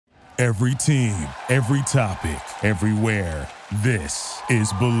Every team, every topic, everywhere. This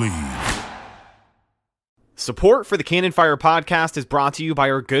is Believe. Support for the Cannon Fire podcast is brought to you by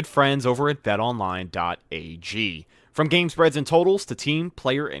our good friends over at betonline.ag. From game spreads and totals to team,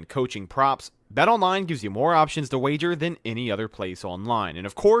 player, and coaching props, BetOnline gives you more options to wager than any other place online. And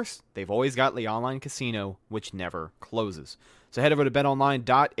of course, they've always got the online casino, which never closes. So head over to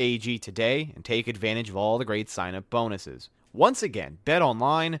betonline.ag today and take advantage of all the great sign-up bonuses. Once again,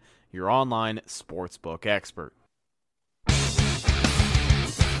 BetOnline, your online sportsbook expert.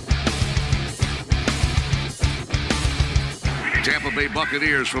 Tampa Bay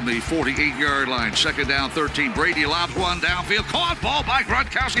Buccaneers from the 48-yard line. Second down, 13. Brady lobs one downfield. Caught ball by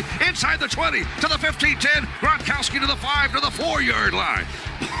Gronkowski inside the 20 to the 15-10. Gronkowski to the 5 to the 4-yard line.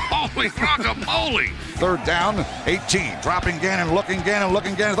 Holy guacamole. Third down, 18. Dropping Gannon, looking,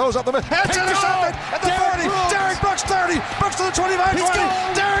 throws up the middle. It's intercepted at the 40. Derek Brooks 30. Brooks to the 25,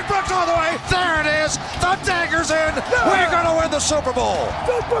 20. Derek Brooks all the way. There it is. The dagger's in. We're going to win the Super Bowl.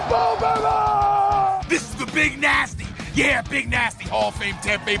 Super Bowl, baby! This is the Big Nasty. Yeah, Big Nasty, Hall of Fame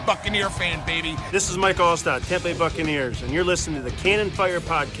Tampa Bay Buccaneer fan, baby. This is Mike Allstott, Tampa Bay Buccaneers, and you're listening to the Cannon Fire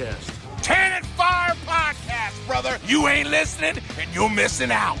Podcast. Cannon Fire Podcast, brother. You ain't listening, and you're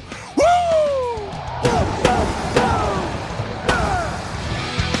missing out. Woo!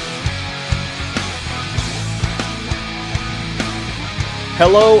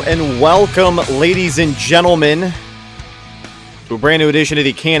 Hello and welcome, ladies and gentlemen, to a brand new edition of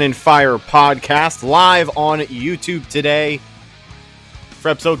the Cannon Fire Podcast, live on YouTube today for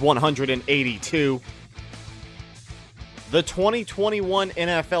episode 182. The 2021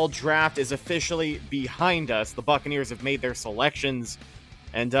 NFL Draft is officially behind us. The Buccaneers have made their selections,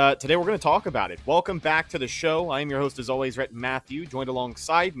 and today we're going to talk about it. Welcome back to the show. I am your host, as always, Rhett Matthew, joined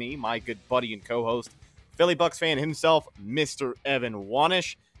alongside me, my good buddy and co-host, Philly Bucks fan himself, Mr. Evan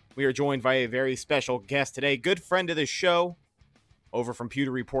Wanish. We are joined by a very special guest today, good friend of the show, over from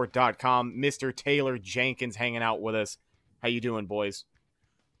PewterReport.com, Mr. Taylor Jenkins hanging out with us. How you doing, boys?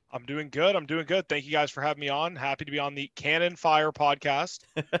 I'm doing good. Thank you guys for having me on. Happy to be on the Cannon Fire Podcast.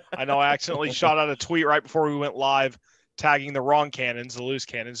 I know I accidentally shot out a tweet right before we went live tagging the wrong cannons, the loose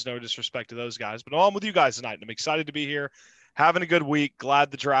cannons. No disrespect to those guys. But I'm on with you guys tonight. I'm excited to be here, having a good week.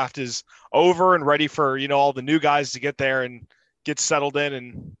 Glad the draft is over and ready for, all the new guys to get there and get settled in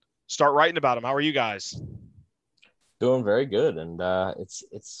and start writing about them. How are you guys? Doing very good, and it's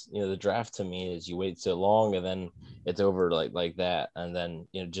the draft to me is you wait so long and then it's over like that, and then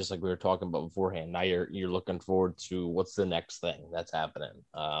just like we were talking about beforehand. Now you're looking forward to what's the next thing that's happening.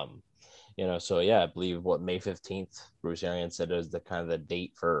 So yeah, I believe May 15th, Bruce Arians said is the kind of the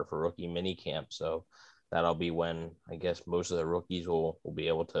date for rookie mini camp. So that'll be when I guess most of the rookies will be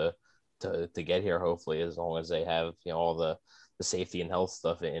able to get here. Hopefully, as long as they have all the safety and health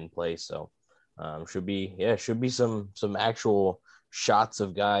stuff in place. So. Should be some actual shots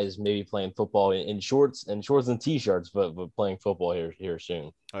of guys maybe playing football in shorts and t-shirts, but playing football here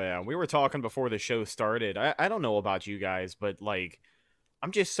soon. Oh yeah, we were talking before the show started. I don't know about you guys, but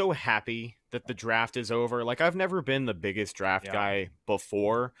I'm just so happy that the draft is over. I've never been the biggest draft guy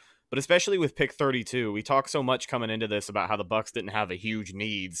before, but especially with pick 32, we talked so much coming into this about how the Bucs didn't have a huge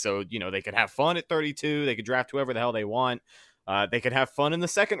need, so they could have fun at 32. They could draft whoever the hell they want. They could have fun in the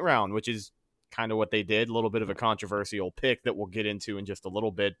second round, which is kind of what they did. A little bit of a controversial pick that we'll get into in just a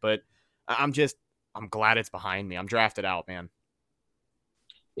little bit, but I'm glad it's behind me. I'm drafted out, man.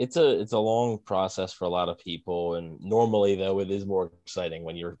 It's a long process for a lot of people, and normally though it is more exciting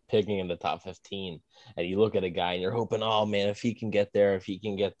when you're picking in the top 15 and you look at a guy and you're hoping, oh man, if he can get there, if you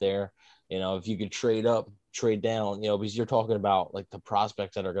could trade up, trade down, because you're talking about the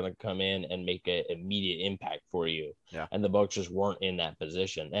prospects that are going to come in and make an immediate impact for you. Yeah. And the Bucs just weren't in that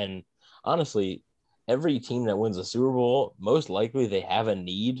position. And honestly, every team that wins a Super Bowl, most likely they have a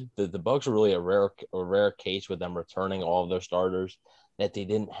need. The Bucs are really a rare case with them returning all of their starters, that they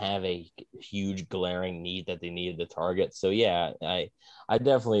didn't have a huge glaring need that they needed to target. So yeah, I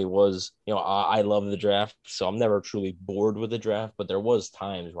definitely was, I love the draft, so I'm never truly bored with the draft, but there was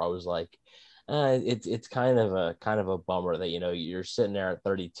times where I was like, it's kind of a bummer that you're sitting there at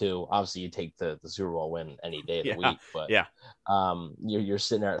 32. Obviously, you take the Super Bowl win any day of the week, but you're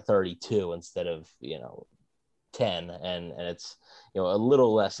sitting there at 32 instead of 10, and it's a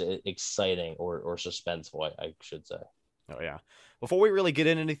little less exciting or suspenseful, I should say. Oh yeah. Before we really get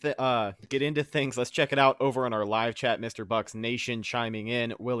into things, let's check it out over on our live chat. Mr. Bucks Nation chiming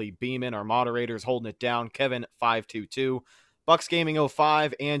in, Willie Beeman, our moderators holding it down, Kevin 522. Bucks Gaming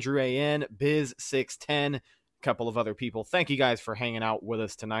 05, Andrew AN, Biz 610, a couple of other people. Thank you guys for hanging out with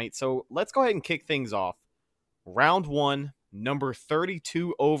us tonight. So let's go ahead and kick things off. Round one number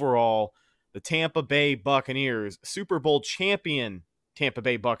 32 overall, the Tampa Bay Buccaneers, Super Bowl champion Tampa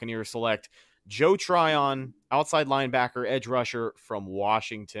Bay Buccaneers select Joe Tryon, outside linebacker, edge rusher from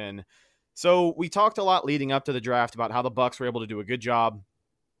Washington. So we talked a lot leading up to the draft about how the Bucs were able to do a good job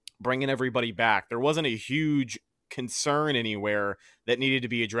bringing everybody back. There wasn't a huge concern anywhere that needed to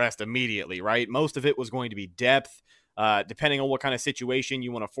be addressed immediately, right? Most of it was going to be depth. Depending on what kind of situation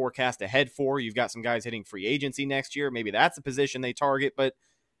you want to forecast ahead for, you've got some guys hitting free agency next year. Maybe that's the position they target, but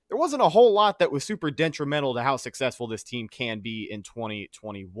there wasn't a whole lot that was super detrimental to how successful this team can be in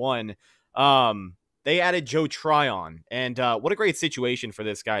 2021. They added Joe Tryon, and what a great situation for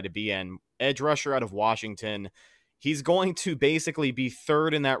this guy to be in. Edge rusher out of Washington. He's going to basically be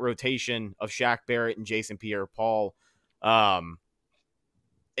third in that rotation of Shaq Barrett and Jason Pierre-Paul.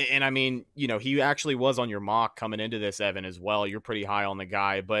 And I mean, you know, he actually was on your mock coming into this, Evan, as well. You're pretty high on the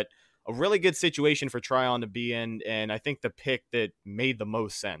guy, but a really good situation for Tryon to be in, and I think the pick that made the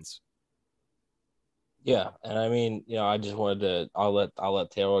most sense. Yeah, and I mean, you know, I just wanted to. I'll let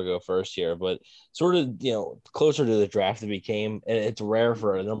Taylor go first here, but sort of, you know, closer to the draft it became, and it's rare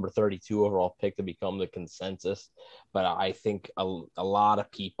for a number 32 overall pick to become the consensus. But I think a lot of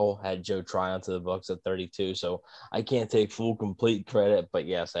people had Joe Tryon to the Bucs at 32, so I can't take full complete credit. But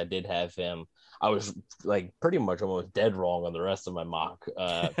yes, I did have him. I was like pretty much almost dead wrong on the rest of my mock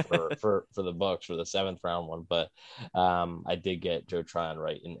for the Bucs for the 7th round one, but I did get Joe Tryon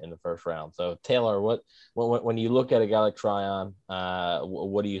right in the 1st round. So Taylor, when you look at a guy like Tryon,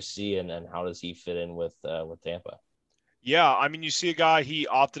 what do you see, and how does he fit in with Tampa? Yeah, I mean, you see a guy, he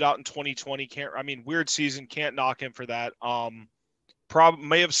opted out in 2020. Weird season, can't knock him for that. Probably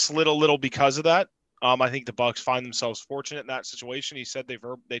may have slid a little because of that. I think the Bucs find themselves fortunate in that situation. He said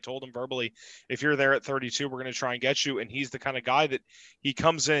they told him verbally, if you're there at 32, we're going to try and get you. And he's the kind of guy that he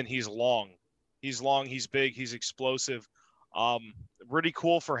comes in, he's long, he's big, he's explosive. Really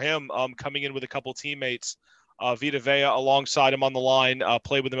cool for him coming in with a couple teammates. Vita Vea alongside him on the line,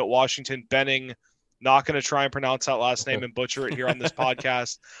 played with him at Washington. Benning, not going to try and pronounce that last name and butcher it here on this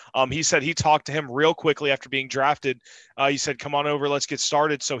podcast. He said he talked to him real quickly after being drafted. He said, come on over, let's get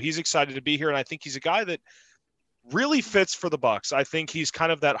started. So he's excited to be here. And I think he's a guy that really fits for the Bucs. I think he's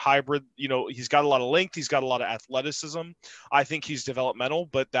kind of that hybrid, you know, he's got a lot of length. He's got a lot of athleticism. I think he's developmental,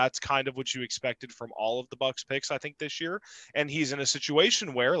 but that's kind of what you expected from all of the Bucs picks, I think, this year. And he's in a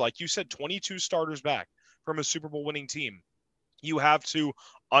situation where, like you said, 22 starters back from a Super Bowl winning team. You have two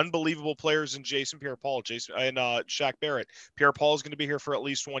unbelievable players in Jason Pierre-Paul and Shaq Barrett. Pierre-Paul is going to be here for at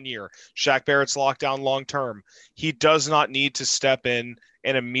least 1 year. Shaq Barrett's locked down long-term. He does not need to step in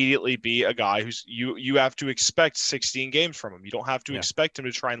and immediately be a guy who's you have to expect 16 games from him. You don't have to expect him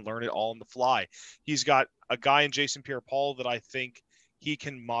to try and learn it all on the fly. He's got a guy in Jason Pierre-Paul that I think he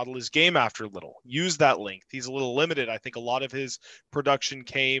can model his game after a little. Use that length. He's a little limited. I think a lot of his production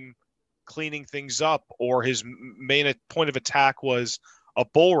came cleaning things up, or his main point of attack was a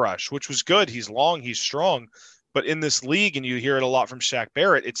bull rush, which was good. He's long, he's strong, but in this league, and you hear it a lot from Shaq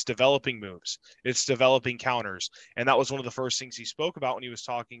Barrett, it's developing moves, it's developing counters. And that was one of the first things he spoke about when he was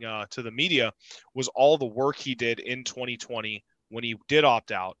talking to the media, was all the work he did in 2020 when he did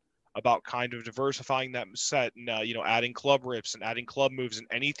opt out, about kind of diversifying that set and, adding club rips and adding club moves and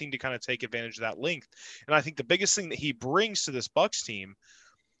anything to kind of take advantage of that length. And I think the biggest thing that he brings to this Bucs team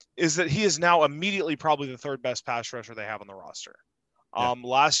is that he is now immediately probably the 3rd best pass rusher they have on the roster.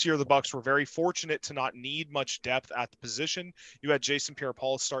 Last year, the Bucs were very fortunate to not need much depth at the position. You had Jason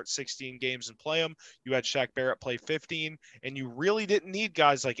Pierre-Paul start 16 games and play them. You had Shaq Barrett play 15, and you really didn't need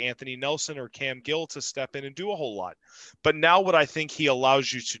guys like Anthony Nelson or Cam Gill to step in and do a whole lot. But now what I think he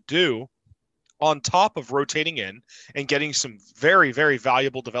allows you to do, on top of rotating in and getting some very, very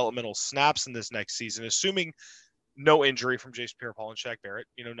valuable developmental snaps in this next season, assuming no injury from Jason Pierre-Paul and Shaq Barrett,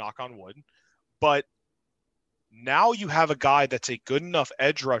 knock on wood. But now you have a guy that's a good enough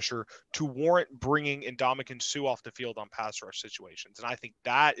edge rusher to warrant bringing Ndamukong Suh off the field on pass rush situations. And I think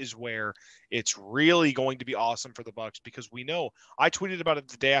that is where it's really going to be awesome for the Bucs, because we know, I tweeted about it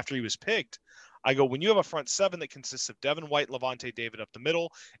the day after he was picked. I go, when you have a front 7 that consists of Devin White, Levante David up the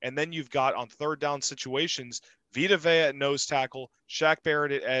middle, and then you've got on 3rd down situations, Vita Vea at nose tackle, Shaq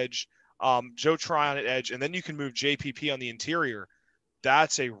Barrett at edge, Joe Tryon at edge, and then you can move JPP on the interior.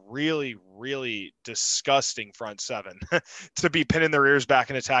 That's a really, really disgusting front 7 to be pinning their ears back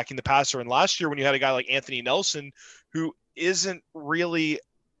and attacking the passer. And last year, when you had a guy like Anthony Nelson, who hasn't really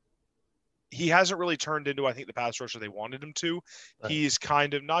turned into, I think, the pass rusher they wanted him to. Right. He's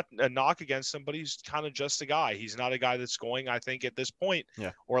kind of not a knock against him, but he's kind of just a guy. He's not a guy that's going, I think, at this point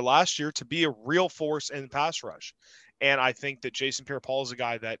or last year to be a real force in pass rush. And I think that Jason Pierre-Paul is a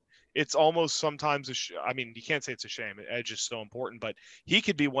guy that it's almost sometimes I mean, you can't say it's a shame. Edge is so important, but he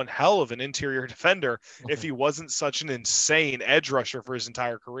could be one hell of an interior defender if he wasn't such an insane edge rusher for his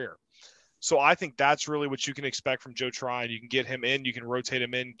entire career. So I think that's really what you can expect from Joe Tryon. You can get him in, you can rotate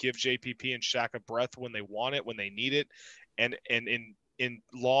him in, give JPP and Shaq a breath when they want it, when they need it, and in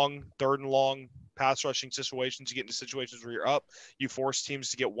long, third and long pass rushing situations, you get into situations where you're up, you force teams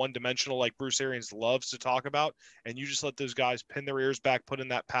to get one-dimensional like Bruce Arians loves to talk about, and you just let those guys pin their ears back, put in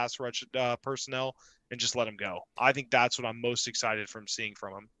that pass rush personnel, and just let them go. I think that's what I'm most excited from seeing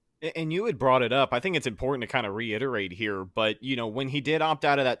from him. And you had brought it up. I think it's important to kind of reiterate here, but when he did opt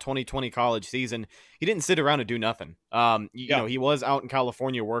out of that 2020 college season, he didn't sit around and do nothing. He was out in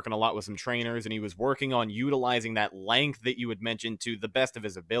California working a lot with some trainers, and he was working on utilizing that length that you had mentioned to the best of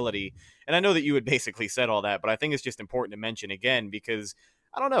his ability. And I know that you had basically said all that, but I think it's just important to mention again, because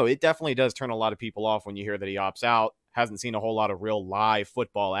I don't know, it definitely does turn a lot of people off when you hear that he opts out. Hasn't seen a whole lot of real live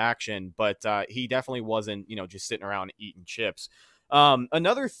football action, but he definitely wasn't, just sitting around eating chips.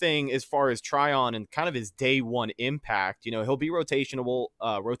 Another thing as far as Tryon and kind of his day one impact, he'll be rotational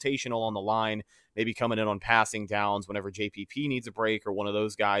on the line, maybe coming in on passing downs whenever JPP needs a break or one of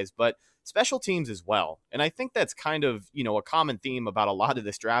those guys, but special teams as well. And I think that's kind of, a common theme about a lot of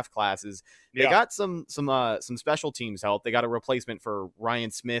this draft class is they got some special teams help. They got a replacement for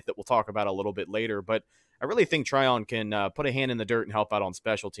Ryan Smith that we'll talk about a little bit later, but I really think Tryon can put a hand in the dirt and help out on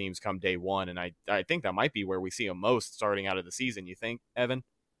special teams come day one, and I think that might be where we see him most starting out of the season. You think, Evan?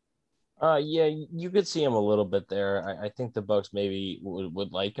 Yeah, you could see him a little bit there. I think the Bucs maybe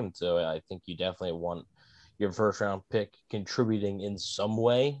would like him to. I think you definitely want your first round pick contributing in some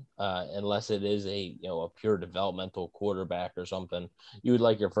way, unless it is a pure developmental quarterback or something. You would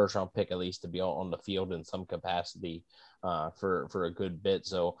like your first round pick at least to be on the field in some capacity for a good bit.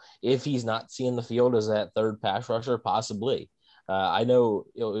 So if he's not seeing the field as that third pass rusher, possibly. I know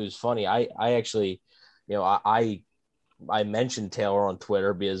it was funny. I actually, I mentioned Taylor on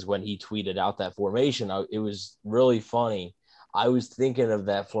Twitter because when he tweeted out that formation, it was really funny. I was thinking of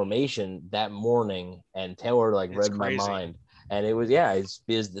that formation that morning, and Taylor read my mind. And it was, it's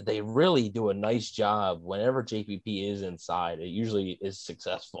because they really do a nice job whenever JPP is inside. It usually is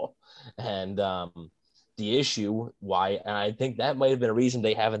successful. And the issue why, and I think that might have been a reason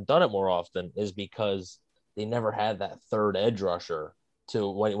they haven't done it more often, is because they never had that third edge rusher to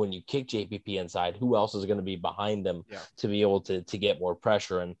when you kick JPP inside, who else is going to be behind them to be able to get more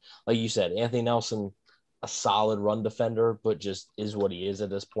pressure? And like you said, Anthony Nelson, a solid run defender, but just is what he is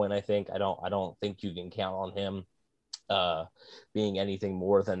at this point. I think I don't think you can count on him being anything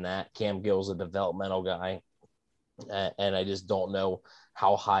more than that. Cam Gill's a developmental guy, and I just don't know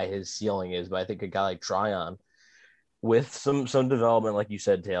how high his ceiling is. But I think a guy like Tryon, with some development, like you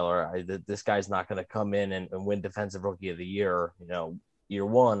said, Taylor, this guy's not going to come in and win Defensive Rookie of the Year. Year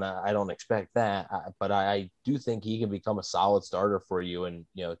one, I don't expect that, but I do think he can become a solid starter for you in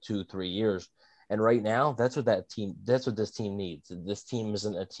 2-3 years. And right now, that's what this team needs. This team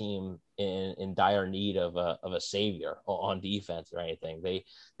isn't a team in dire need of a savior on defense or anything.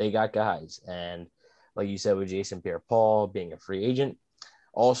 They got guys, and like you said with Jason Pierre-Paul being a free agent.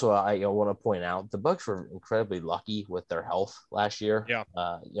 Also, I want to point out the Bucs were incredibly lucky with their health last year. Yeah.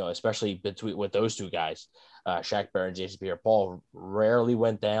 Especially with those two guys, Shaq Barrett and Jason Pierre-Paul rarely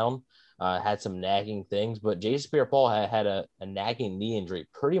went down. Had some nagging things, but Jason Pierre-Paul had a nagging knee injury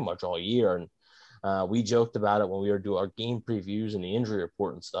pretty much all year, and we joked about it when we were doing our game previews and the injury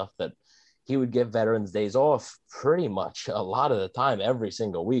report and stuff that he would get veterans days off pretty much a lot of the time, every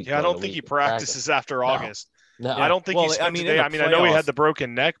single week. Yeah, I don't think he practices after August. No, I don't think he spent a day. I know he had the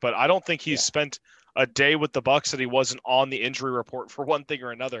broken neck, but I don't think he's spent a day with the Bucs that he wasn't on the injury report for one thing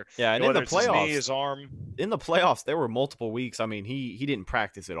or another. Yeah, and in the playoffs, his knee, his arm. In the playoffs, there were multiple weeks. I mean, he didn't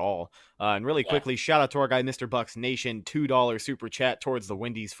practice at all. And really quickly, shout out to our guy, Mr. Bucs Nation, $2 super chat towards the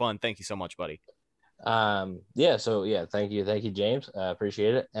Wendy's fund. Thank you so much, buddy. Thank you, James.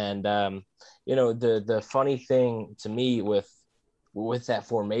 Appreciate it. And the funny thing to me with that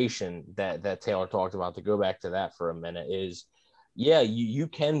formation that Taylor talked about, to go back to that for a minute, is you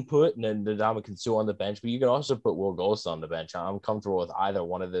can put Ndamukong Suh on the bench, but you can also put Will Gholston on the bench. I'm comfortable with either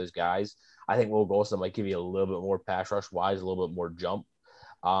one of those guys. I think Will Gholston might give you a little bit more pass rush wise, a little bit more jump.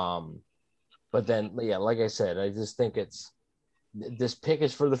 But then, like I said, I just think this pick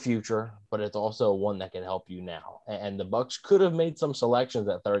is for the future, but it's also one that can help you now. And the Bucs could have made some selections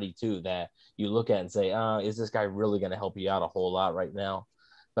at 32 that you look at and say, is this guy really going to help you out a whole lot right now?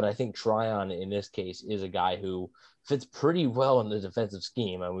 But I think Tryon in this case is a guy who fits pretty well in the defensive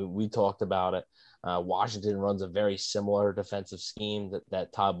scheme. I mean, we talked about it. Washington runs a very similar defensive scheme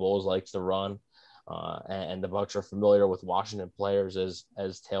that Todd Bowles likes to run. and the Bucs are familiar with Washington players,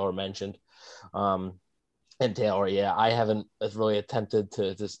 as Taylor mentioned. And Taylor, yeah, I haven't really attempted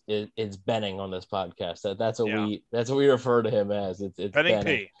to just it's Benning on this podcast. That's what we refer to him as. It's Benning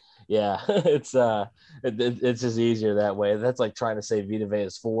P. Yeah, it's just easier that way. That's like trying to say Vita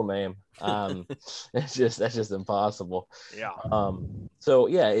Vea's full name. That's just impossible. Yeah. So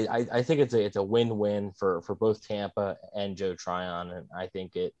yeah, I think it's a win-win for both Tampa and Joe Tryon, and I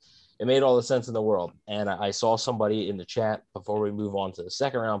think it made all the sense in the world. And I saw somebody in the chat before we move on to the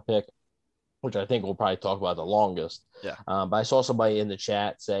second round pick, which I think we'll probably talk about the longest. Yeah. But I saw somebody in the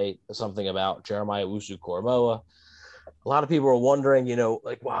chat say something about Jeremiah Owusu-Koramoah. A lot of people are wondering,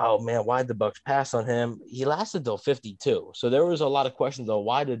 like, wow, man, why did the Bucs pass on him? He lasted till 52. So there was a lot of questions of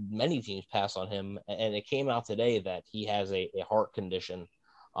why did many teams pass on him? And it came out today that he has a heart condition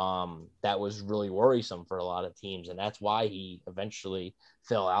that was really worrisome for a lot of teams. And that's why he eventually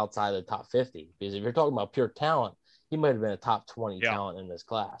fell outside the top 50. Because if you're talking about pure talent, he might have been a top 20 talent in this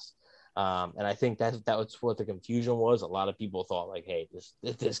class. And I think that was what the confusion was. A lot of people thought like, hey,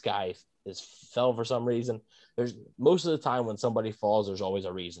 this guy fell for some reason. There's most of the time when somebody falls, there's always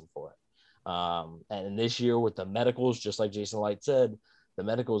a reason for it. And this year with the medicals, just like Jason Light said, the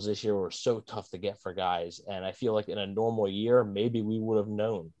medicals this year were so tough to get for guys. And I feel like in a normal year, maybe we would have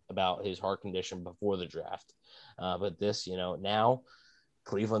known about his heart condition before the draft. But this, now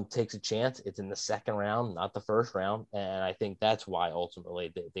Cleveland takes a chance. It's in the second round, not the first round. And I think that's why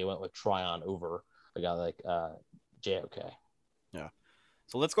ultimately they went with Tryon over a guy like JOK. Yeah.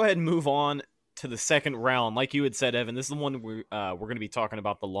 So let's go ahead and move on to the second round. Like you had said, Evan, this is the one we're going to be talking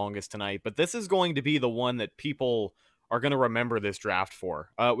about the longest tonight. But this is going to be the one that people are going to remember this draft for.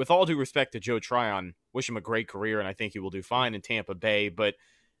 With all due respect to Joe Tryon, wish him a great career, and I think he will do fine in Tampa Bay. But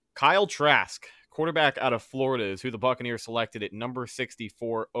Kyle Trask, quarterback out of Florida, is who the Buccaneers selected at number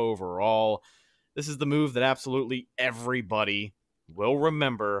 64 overall. This is the move that absolutely everybody will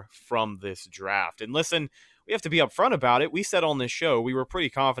remember from this draft. And listen, we have to be upfront about it. We said on this show we were pretty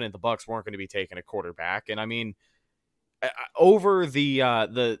confident the Bucs weren't going to be taking a quarterback. And I mean, over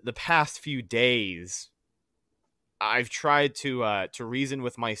the past few days, I've tried to reason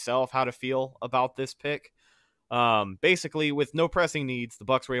with myself how to feel about this pick. Basically, with no pressing needs, the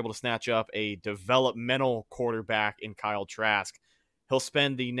Bucs were able to snatch up a developmental quarterback in Kyle Trask. He'll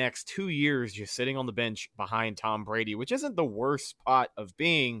spend the next 2 years just sitting on the bench behind Tom Brady, which isn't the worst spot of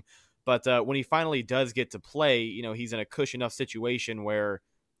being. But when he finally does get to play, he's in a cush enough situation where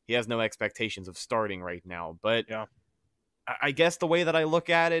he has no expectations of starting right now. But yeah, I guess the way that I look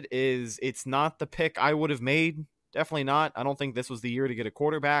at it is it's not the pick I would have made. Definitely not. I don't think this was the year to get a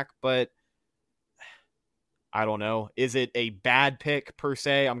quarterback, but I don't know. Is it a bad pick per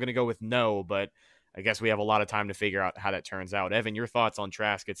se? I'm going to go with no, but I guess we have a lot of time to figure out how that turns out. Evan, your thoughts on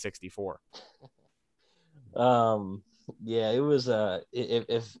Trask at 64? Yeah, it was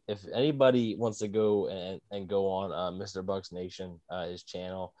if anybody wants to go and go on Mr. Bucks Nation, his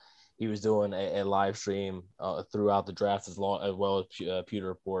channel, he was doing a live stream throughout the draft as well as Pewter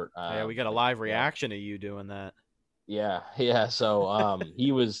Report. Yeah, we got a live reaction of you doing that. Yeah. So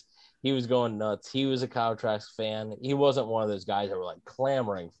he was going nuts. He was a Kyle Trask fan. He wasn't one of those guys that were like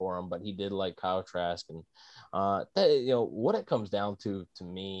clamoring for him, but he did like Kyle Trask. And what it comes down to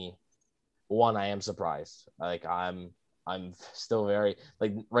me, one, I am surprised. Like I'm still very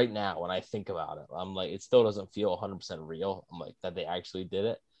like right now when I think about it, I'm like it still doesn't feel 100% real. I'm like that they actually did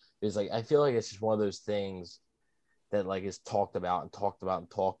it. It's like I feel like it's just one of those things that like is talked about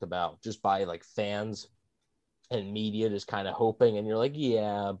just by like fans and media, just kind of hoping, and you're like,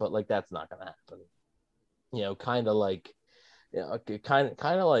 yeah, but like that's not gonna happen. Kind of like like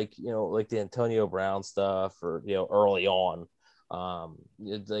like the Antonio Brown stuff, or early on.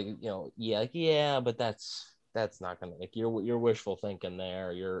 It's like yeah, but that's not gonna, like, you're wishful thinking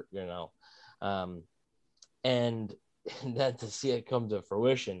there. And then to see it come to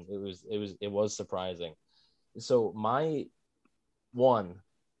fruition, it was surprising. So my one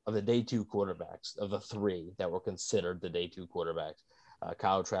of the day two quarterbacks, of the three that were considered the day two quarterbacks,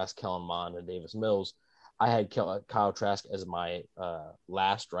 Kyle Trask, Kellen Mond, and Davis Mills, I had Kyle Trask as my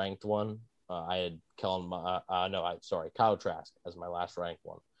last ranked one. I had Kyle Trask as my last ranked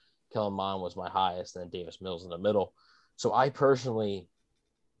one. Kellen Mond was my highest, and then Davis Mills in the middle. So I personally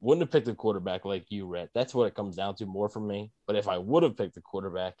wouldn't have picked a quarterback like you, Rhett. That's what it comes down to more for me. But if I would have picked a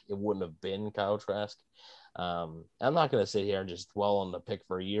quarterback, it wouldn't have been Kyle Trask. I'm not going to sit here and just dwell on the pick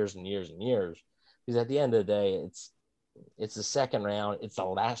for years and years and years, because at the end of the day, it's the second round. It's the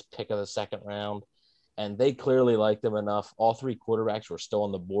last pick of the second round, and they clearly liked him enough. All three quarterbacks were still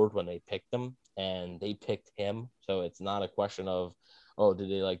on the board when they picked them, and they picked him. So it's not a question of, oh, did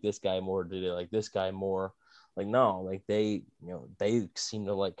they like this guy more? Did they like this guy more? Like, no, like they seem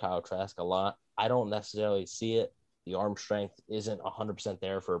to like Kyle Trask a lot. I don't necessarily see it. The arm strength isn't 100%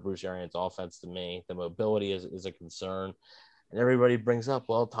 there for Bruce Arians offense to me. The mobility is a concern. And everybody brings up,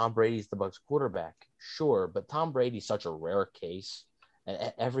 well, Tom Brady's the Bucs quarterback. Sure, but Tom Brady's such a rare case.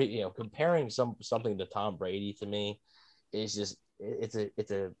 And comparing something to Tom Brady to me is just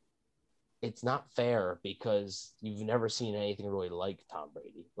it's not fair because you've never seen anything really like Tom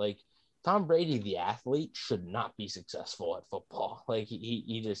Brady. Like Tom Brady, the athlete, should not be successful at football. Like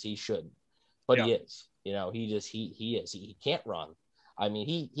he should, but he is. He is. He can't run. I mean,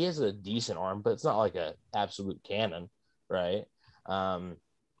 he has a decent arm, but it's not like an absolute cannon, right? And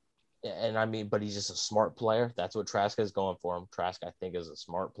I mean, but he's just a smart player. That's what Trask is going for him. Trask, I think, is a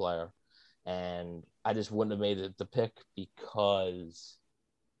smart player. And I just wouldn't have made the pick because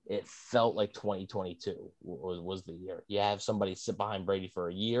it felt like 2022 was the year. You have somebody sit behind Brady for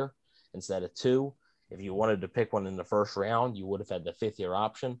a year instead of 2. If you wanted to pick one in the first round, you would have had the 5th-year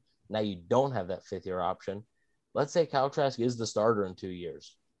option. Now you don't have that 5th-year option. Let's say Kyle Trask is the starter in 2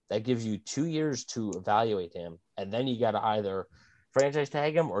 years. That gives you 2 years to evaluate him. And then you got to either franchise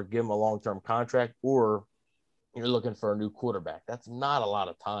tag him or give him a long-term contract, or you're looking for a new quarterback. That's not a lot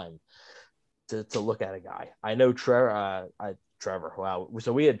of time to look at a guy. I know Trevor. Wow.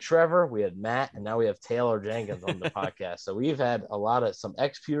 So we had Trevor, we had Matt, and now we have Taylor Jenkins on the podcast. So we've had some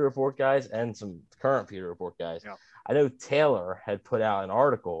ex-Pewter Report guys and some current Pewter Report guys. Yeah. I know Taylor had put out an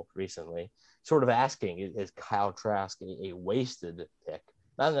article recently sort of asking, is Kyle Trask a wasted pick?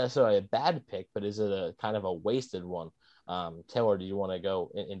 Not necessarily a bad pick, but is it a kind of a wasted one? Taylor, do you want to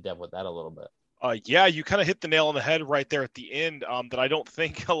go in depth with that a little bit? Yeah, you kind of hit the nail on the head right there at the end, that I don't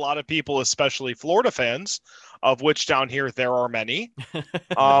think a lot of people, especially Florida fans, of which down here there are many,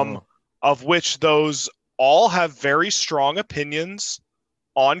 of which those all have very strong opinions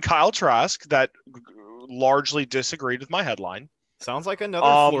on Kyle Trask that largely disagreed with my headline. Sounds like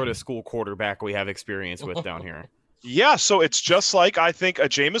another Florida school quarterback we have experience with down here. Yeah, so it's just like, I think, a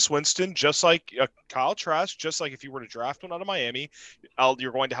Jameis Winston, just like a Kyle Trask, just like if you were to draft one out of Miami,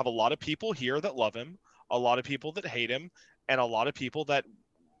 you're going to have a lot of people here that love him, a lot of people that hate him, and a lot of people that,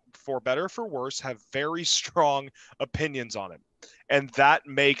 for better or for worse, have very strong opinions on him. And that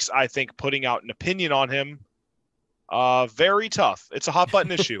makes, I think, putting out an opinion on him very tough. It's a hot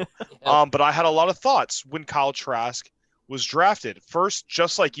button issue. But I had a lot of thoughts when Kyle Trask was drafted. First,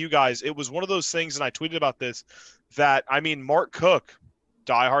 just like you guys, it was one of those things, and I tweeted about this, that, I mean, Mark Cook,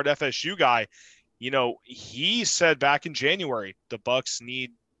 diehard FSU guy, he said back in January, the Bucs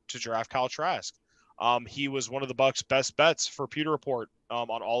need to draft Kyle Trask. He was one of the Bucs' best bets for Pewter Report on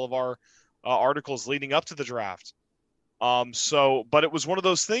all of our articles leading up to the draft. But it was one of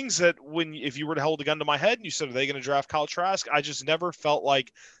those things that if you were to hold a gun to my head and you said, are they going to draft Kyle Trask? I just never felt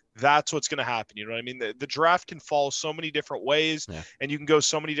like that's what's going to happen. You know what I mean? The draft can fall so many different ways, and you can go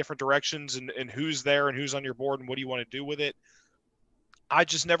so many different directions, and who's there and who's on your board and what do you want to do with it. I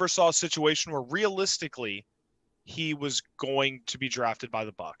just never saw a situation where realistically he was going to be drafted by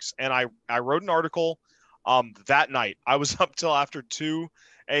the Bucs. And I wrote an article that night. I was up till after 2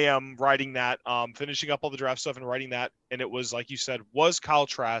 a.m. writing that, finishing up all the draft stuff and writing that. And it was, like you said, was Kyle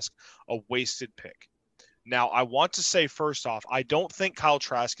Trask a wasted pick? Now, I want to say first off, I don't think Kyle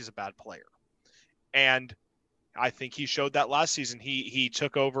Trask is a bad player. And I think he showed that last season. He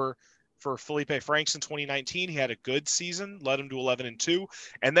took over for Felipe Franks in 2019. He had a good season, led him to 11-2.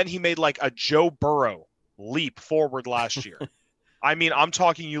 And then he made like a Joe Burrow leap forward last year. I mean, I'm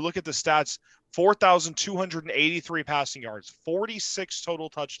talking, you look at the stats, 4,283 passing yards, 46 total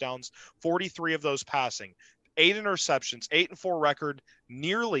touchdowns, 43 of those passing, 8 interceptions, 8-4 record,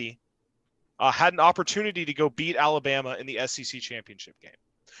 nearly had an opportunity to go beat Alabama in the SEC championship game.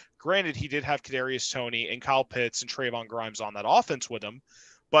 Granted, he did have Kadarius Toney and Kyle Pitts and Trayvon Grimes on that offense with him,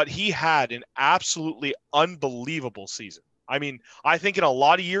 but he had an absolutely unbelievable season. I mean, I think in a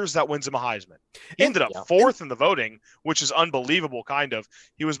lot of years that wins him a Heisman. He ended up 4th in the voting, which is unbelievable, kind of.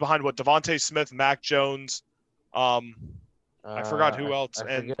 He was behind Devontae Smith, Mac Jones. I forgot who else.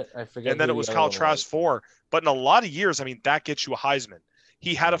 I forget. And then it was Kyle Trask 4. But in a lot of years, I mean, that gets you a Heisman.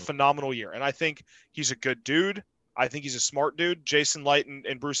 He had a phenomenal year, and I think he's a good dude. I think he's a smart dude. Jason Light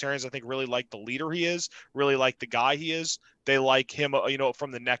and Bruce Arians, I think, really like the leader he is, really like the guy he is. They like him,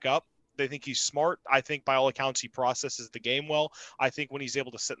 from the neck up. They think he's smart. I think, by all accounts, he processes the game well. I think when he's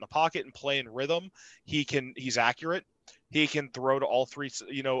able to sit in the pocket and play in rhythm, he's accurate. He can throw to all 3,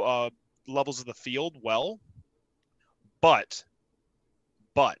 levels of the field well. But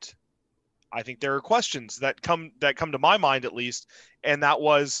I think there are questions that come to my mind, at least, and that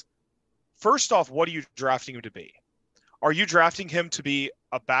was, first off, what are you drafting him to be? Are you drafting him to be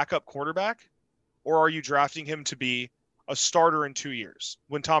a backup quarterback, or are you drafting him to be a starter in 2 years?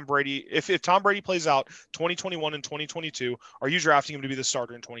 When Tom Brady, if Tom Brady plays out 2021 and 2022, are you drafting him to be the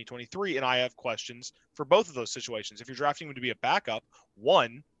starter in 2023? And I have questions for both of those situations. If you're drafting him to be a backup,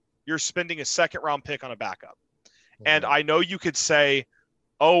 one, you're spending a second-round pick on a backup. And I know you could say,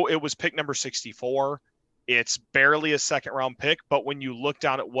 oh, it was pick number 64. It's barely a second-round pick, but when you look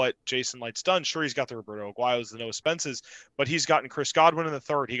down at what Jason Light's done, sure, he's got the Roberto Aguayos, the Noah Spences, but he's gotten Chris Godwin in the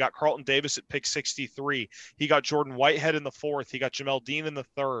third. He got Carlton Davis at pick 63. He got Jordan Whitehead in the fourth. He got Jamel Dean in the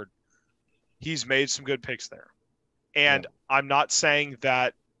third. He's made some good picks there. And I'm not saying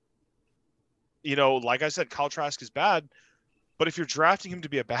that, like I said, Kyle Trask is bad, but if you're drafting him to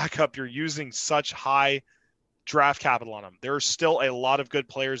be a backup, you're using such high draft capital on him. There's still a lot of good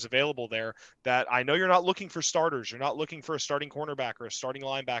players available there that I know you're not looking for starters. You're not looking for a starting cornerback or a starting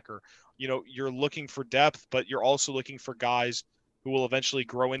linebacker. You're looking for depth, but you're also looking for guys who will eventually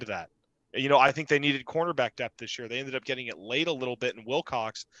grow into that. I think they needed cornerback depth this year. They ended up getting it late a little bit in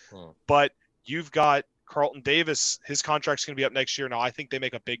Wilcox, but you've got Carlton Davis. His contract's going to be up next year. Now, I think they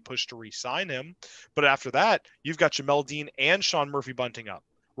make a big push to re-sign him. But after that, you've got Jamel Dean and Sean Murphy bunting up.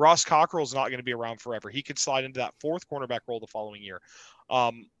 Ross Cockrell's not going to be around forever. He could slide into that fourth cornerback role the following year.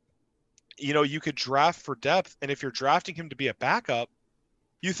 You could draft for depth, and if you're drafting him to be a backup,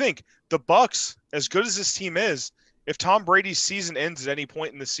 you think the Bucs, as good as this team is, if Tom Brady's season ends at any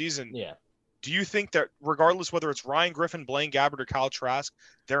point in the season, do you think that regardless whether it's Ryan Griffin, Blaine Gabbert, or Kyle Trask,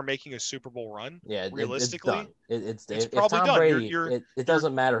 they're making a Super Bowl run? Yeah, realistically, it's probably Tom done. Brady, it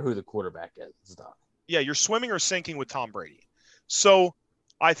doesn't matter who the quarterback is. It's done. Yeah, you're swimming or sinking with Tom Brady. So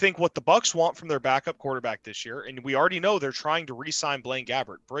I think what the Bucs want from their backup quarterback this year, and we already know they're trying to re-sign Blaine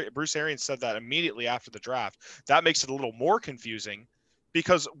Gabbert. Bruce Arians said that immediately after the draft. That makes it a little more confusing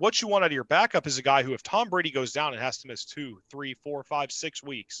because what you want out of your backup is a guy who, if Tom Brady goes down and has to miss 2, 3, 4, 5, 6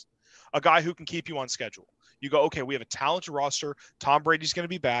 weeks, a guy who can keep you on schedule. You go, okay, we have a talented roster. Tom Brady's going to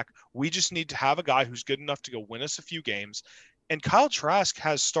be back. We just need to have a guy who's good enough to go win us a few games. And Kyle Trask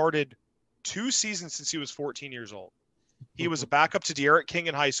has started 2 seasons since he was 14 years old. He was a backup to De'Aaron King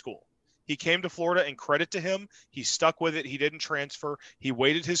in high school. He came to Florida, and credit to him, he stuck with it. He didn't transfer. He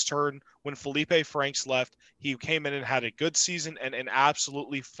waited his turn. When Felipe Franks left, he came in and had a good season and an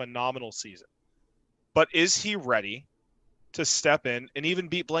absolutely phenomenal season. But is he ready to step in and even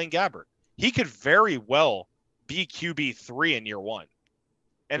beat Blaine Gabbert? He could very well be QB3 in year one.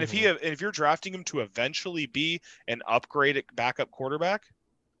 And if you're drafting him to eventually be an upgraded backup quarterback,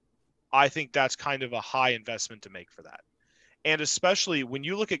 I think that's kind of a high investment to make for that. And especially when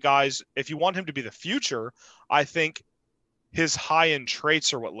you look at guys, if you want him to be the future, I think his high-end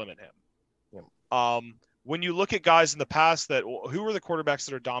traits are what limit him. When you look at guys in the past who are the quarterbacks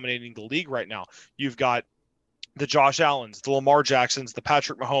that are dominating the league right now? You've got the Josh Allens, the Lamar Jacksons, the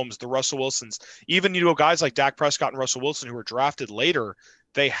Patrick Mahomes, the Russell Wilsons, even, guys like Dak Prescott and Russell Wilson who were drafted later,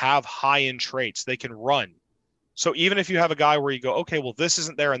 they have high-end traits. They can run. So even if you have a guy where you go, okay, well, this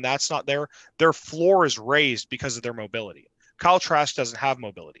isn't there and that's not there, their floor is raised because of their mobility. Kyle Trask doesn't have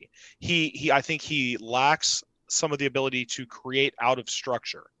mobility. I think he lacks some of the ability to create out of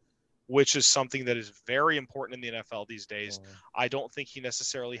structure, which is something that is very important in the NFL these days. I don't think he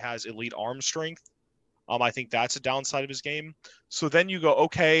necessarily has elite arm strength. I think that's a downside of his game. So then you go,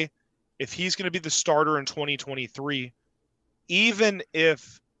 okay, if he's going to be the starter in 2023, even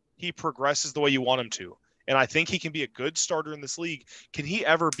if he progresses the way you want him to, and I think he can be a good starter in this league, can he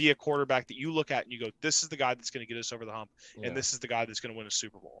ever be a quarterback that you look at and you go, this is the guy that's going to get us over the hump, and this is the guy that's going to win a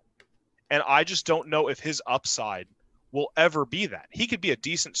Super Bowl? And I just don't know if his upside will ever be that. He could be a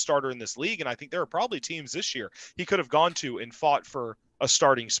decent starter in this league, and I think there are probably teams this year he could have gone to and fought for a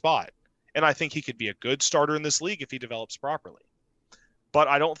starting spot. And I think he could be a good starter in this league if he develops properly. But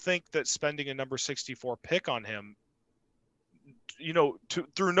I don't think that spending a number 64 pick on him,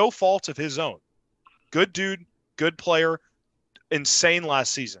 through no fault of his own, good dude, good player, insane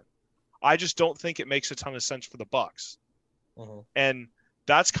last season, I just don't think it makes a ton of sense for the Bucs. And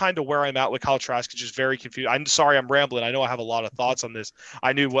that's kind of where I'm at with Kyle Trask. It's just very confused. I'm sorry I'm rambling. I know I have a lot of thoughts on this.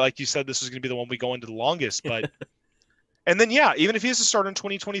 I knew, like you said, this was going to be the one we go into the longest. But and then, even if he has to start in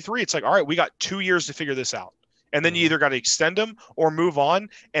 2023, it's like, all right, we got 2 years to figure this out. And then you either got to extend him or move on.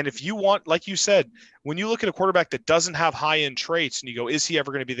 And if you want, like you said, when you look at a quarterback that doesn't have high-end traits and you go, is he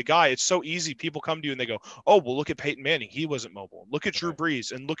ever going to be the guy? It's so easy. People come to you and they go, oh, well, look at Peyton Manning. He wasn't mobile. Look at Drew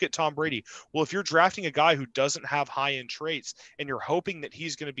Brees and look at Tom Brady. Well, if you're drafting a guy who doesn't have high-end traits and you're hoping that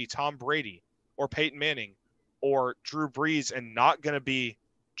he's going to be Tom Brady or Peyton Manning or Drew Brees and not going to be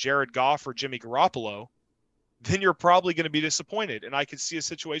Jared Goff or Jimmy Garoppolo, then you're probably going to be disappointed. And I could see a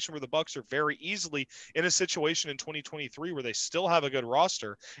situation where the Bucs are very easily in a situation in 2023 where they still have a good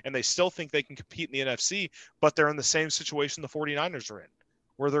roster and they still think they can compete in the NFC, but they're in the same situation the 49ers are in,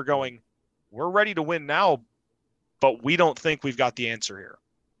 where they're going, we're ready to win now, but we don't think we've got the answer here.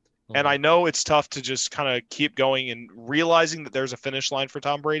 And I know it's tough to just kind of keep going and realizing that there's a finish line for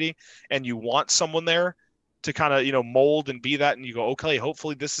Tom Brady and you want someone there to kind of, mold and be that. And you go, okay,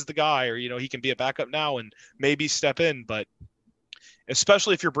 hopefully this is the guy, or, he can be a backup now and maybe step in. But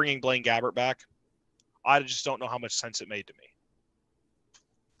especially if you're bringing Blaine Gabbert back, I just don't know how much sense it made to me.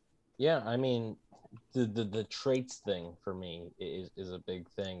 Yeah. I mean, the traits thing for me is a big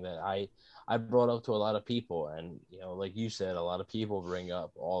thing that I brought up to a lot of people. And, like you said, a lot of people bring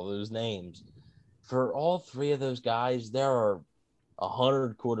up all those names. For all three of those guys, there are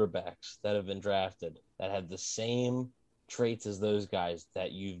 100 quarterbacks that have been drafted that have the same traits as those guys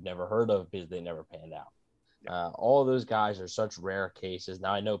that you've never heard of because they never panned out. Yeah. All of those guys are such rare cases.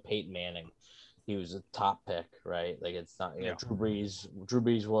 Now, I know Peyton Manning, he was a top pick, right? Like, it's not, Drew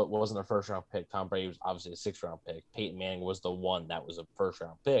Brees wasn't a first-round pick. Tom Brady was obviously a sixth-round pick. Peyton Manning was the one that was a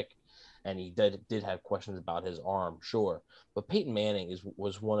first-round pick. And he did have questions about his arm, sure. But Peyton Manning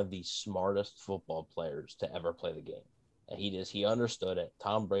was one of the smartest football players to ever play the game. And he understood it.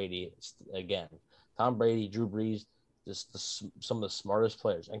 Tom Brady, Drew Brees, some of the smartest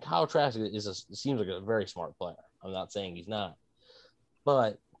players. And Kyle Trask seems like a very smart player. I'm not saying he's not.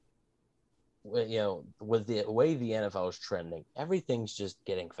 But, with the way the NFL is trending, everything's just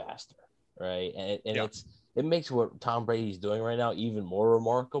getting faster, right? And it makes what Tom Brady's doing right now even more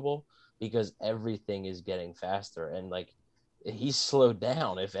remarkable, because everything is getting faster. And, like, he's slowed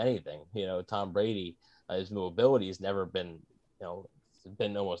down, if anything. Tom Brady, his mobility has never been,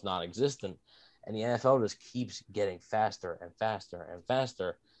 been almost non-existent. And the NFL just keeps getting faster and faster and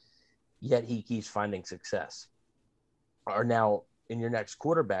faster, yet he keeps finding success. Or now, in your next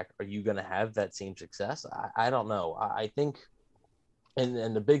quarterback, are you going to have that same success? I don't know. I think,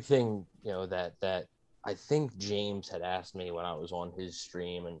 and the big thing, that I think James had asked me when I was on his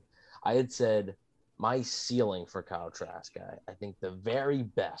stream, and I had said my ceiling for Kyle Trask, I think the very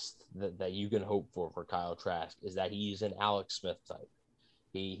best that you can hope for Kyle Trask is that he's an Alex Smith type.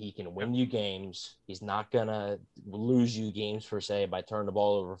 He can win you games. He's not going to lose you games, per se, by turning the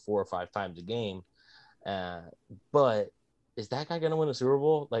ball over 4 or 5 times a game. But is that guy going to win a Super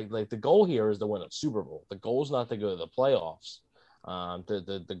Bowl? Like the goal here is to win a Super Bowl. The goal is not to go to the playoffs.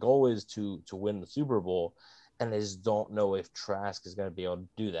 The goal is to win the Super Bowl. And I just don't know if Trask is going to be able to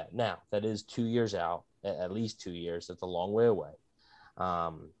do that. Now, that is 2 years out, at least 2 years. That's a long way away.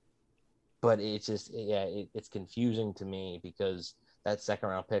 But it's just, it's confusing to me because that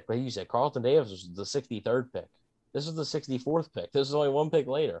second-round pick, like you said, Carlton Davis was the 63rd pick. This was the 64th pick. This is only one pick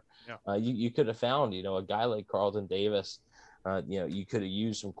later. Yeah. You could have found, a guy like Carlton Davis. You could have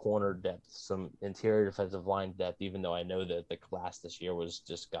used some corner depth, some interior defensive line depth, even though I know that the class this year was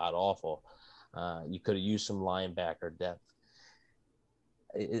just god-awful. You could have used some linebacker depth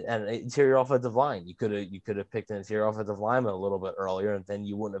and interior offensive line. You could have picked an interior offensive lineman a little bit earlier, and then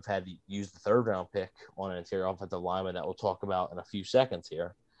you wouldn't have had to use the third-round pick on an interior offensive lineman that we'll talk about in a few seconds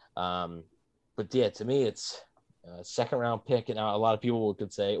here. But yeah, to me, it's a second-round pick, and a lot of people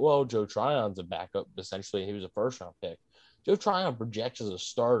could say, "Well, Joe Tryon's a backup. Essentially, he was a first-round pick." Joe Tryon projects as a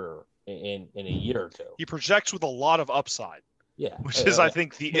starter in a year or two. He projects with a lot of upside. Yeah, which is, I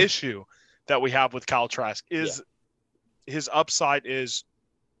think, the issue that we have with Kyle Trask is his upside is,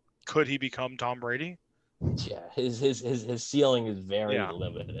 could he become Tom Brady? Yeah, his ceiling is very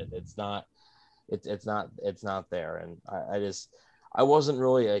limited. It's not there. And I wasn't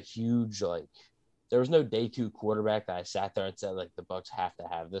really a huge, there was no day 2 quarterback that I sat there and said, the Bucs have to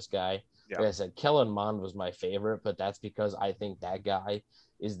have this guy. Yeah. Like I said, Kellen Mond was my favorite, but that's because I think that guy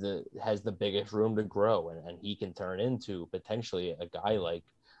has the biggest room to grow, and he can turn into potentially a guy like,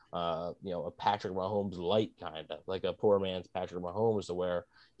 a Patrick Mahomes light, kind of like a poor man's Patrick Mahomes, to where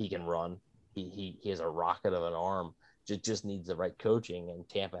he can run. He has a rocket of an arm. Just needs the right coaching, and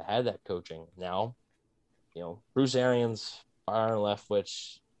Tampa had that coaching. Now, Bruce Arians, Byron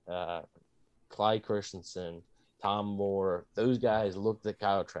Leftwich, Clyde Christensen, Tom Moore, those guys looked at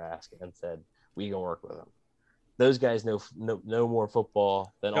Kyle Trask and said, "We can work with him." Those guys know more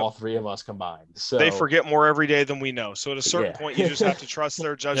football than all three of us combined. So they forget more every day than we know. So at a certain point, you just have to trust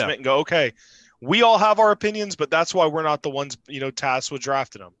their judgment and go, okay, we all have our opinions, but that's why we're not the ones, tasked with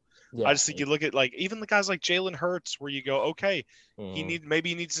drafting them. Yeah. I just think you look at even the guys like Jalen Hurts, where you go, okay, maybe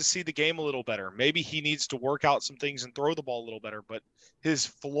he needs to see the game a little better. Maybe he needs to work out some things and throw the ball a little better, but his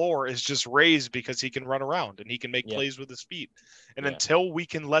floor is just raised because he can run around and he can make plays with his feet. And until we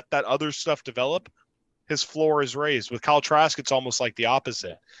can let that other stuff develop, his floor is raised. With Kyle Trask, it's almost like the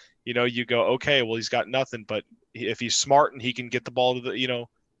opposite. You know, you go, okay, well, he's got nothing, but if he's smart and he can get the ball to the, you know,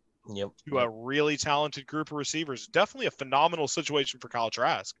 to a really talented group of receivers, definitely a phenomenal situation for Kyle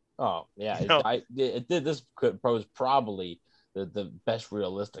Trask. Oh yeah, You know? this was probably the best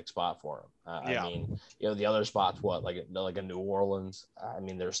realistic spot for him. I mean, you know, the other spots, like a New Orleans. I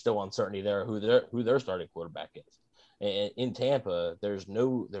mean, there's still uncertainty there who their starting quarterback is. And in Tampa, there's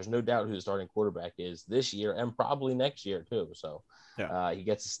no doubt who the starting quarterback is this year and probably next year too. So he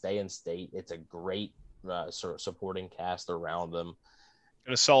gets to stay in state. It's a great sort of supporting cast around them.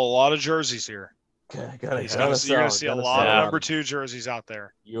 Going to sell a lot of jerseys here. You're going to see a lot of number 2 jerseys out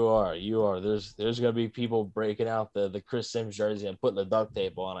there. You are. There's going to be people breaking out the Chris Sims jersey and putting the duct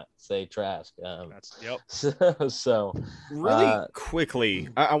tape on it. Say Trask. So really quickly,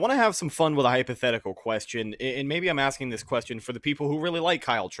 I want to have some fun with a hypothetical question, and maybe I'm asking this question for the people who really like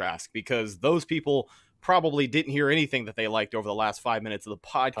Kyle Trask, because those people probably didn't hear anything that they liked over the last 5 minutes of the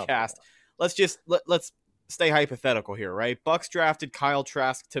podcast. Let's stay hypothetical here, right? Bucks drafted Kyle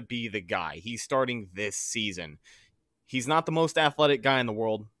Trask to be the guy. He's starting this season. He's not the most athletic guy in the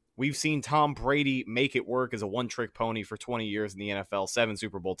world. We've seen Tom Brady make it work as a one-trick pony for 20 years in the NFL, 7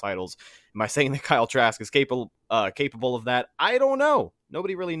 Super Bowl titles. Am I saying that Kyle Trask is capable of that? I don't know.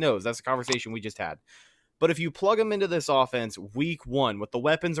 Nobody really knows. That's a conversation we just had. But if you plug him into this offense week 1 with the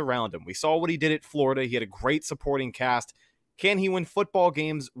weapons around him, we saw what he did at Florida. He had a great supporting cast. Can he win football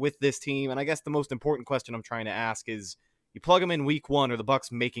games with this team? And I guess the most important question I'm trying to ask is, you plug him in week 1, are the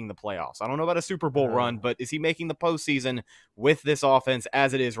Bucks making the playoffs? I don't know about a Super Bowl run, but is he making the postseason with this offense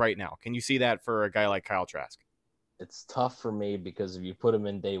as it is right now? Can you see that for a guy like Kyle Trask? It's tough for me because if you put him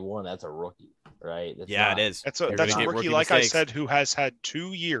in day 1, that's a rookie, right? It is. That's a rookie, like mistakes. I said, who has had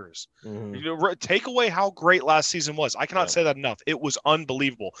 2 years. Mm-hmm. You know, take away how great last season was. I cannot say that enough. It was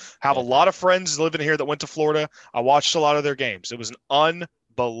unbelievable. Have a lot of friends living here that went to Florida. I watched a lot of their games. It was an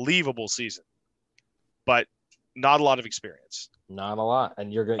unbelievable season, but not a lot of experience. Not a lot,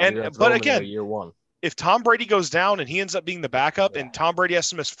 and you're going to throw him in year 1. If Tom Brady goes down and he ends up being the backup and Tom Brady has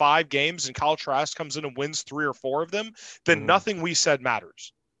to miss 5 games and Kyle Trask comes in and wins 3 or 4 of them, then nothing we said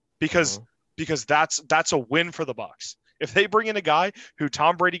matters because that's a win for the Bucks. If they bring in a guy who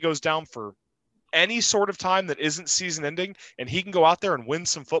Tom Brady goes down for any sort of time that isn't season ending and he can go out there and win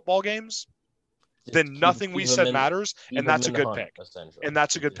some football games, then nothing we said matters. And that's a good pick. And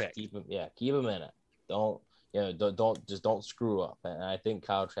that's a good pick. Keep him in it. Don't screw up. And I think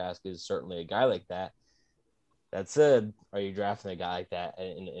Kyle Trask is certainly a guy like that. That said, are you drafting a guy like that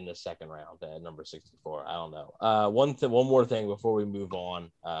in the second round at number 64? I don't know. One more thing before we move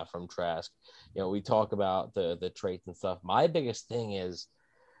on from Trask. You know, we talk about the traits and stuff. My biggest thing is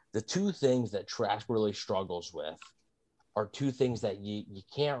the 2 things that Trask really struggles with are 2 things that you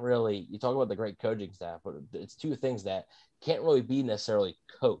can't really. You talk about the great coaching staff, but it's 2 things that can't really be necessarily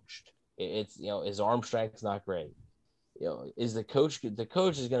coached. It's, you know, his arm strength's not great. You know, is the coach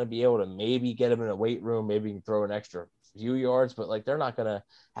is going to be able to maybe get him in a weight room, maybe he can throw an extra few yards, but like they're not going to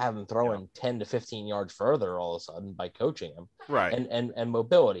have him throwing 10 to 15 yards further all of a sudden by coaching him. Right. And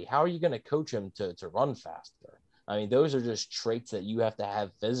mobility. How are you going to coach him to run faster? I mean, those are just traits that you have to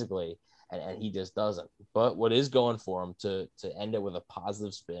have physically, and he just doesn't. But what is going for him to end it with a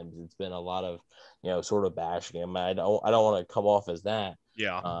positive spin? It's been a lot of, you know, sort of bashing him. I don't want to come off as that.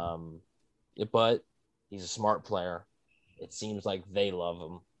 Yeah. But he's a smart player. It seems like they love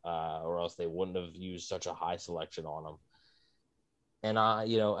him, or else they wouldn't have used such a high selection on him. And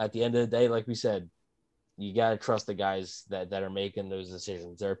you know, at the end of the day, like we said, you got to trust the guys that are making those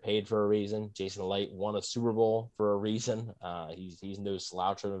decisions. They're paid for a reason. Jason Light won a Super Bowl for a reason. He's no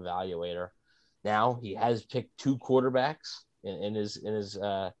slouch of an evaluator. Now he has picked 2 quarterbacks in his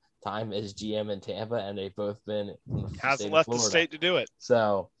time as GM in Tampa, and they've both been hasn't left the state to do it.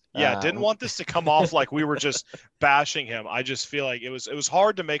 So didn't want this to come off like we were just bashing him. I just feel like it was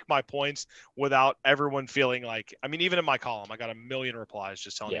hard to make my points without everyone feeling like, I mean, even in my column, I got a million replies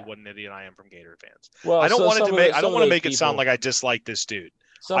just telling me what an idiot I am from Gator fans. Well, I don't want to make it sound like I dislike this dude.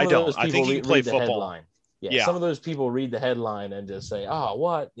 I don't. I think he can play football. Yeah, some of those people read the headline and just say, "Oh,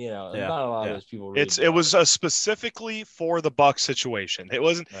 what?" You know, not a lot of those people read. It was specifically for the Bucs situation. It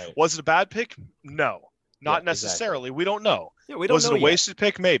wasn't. Right. Was it a bad pick? No. Not necessarily. Exactly. We don't know. Yeah, we don't Was know it a wasted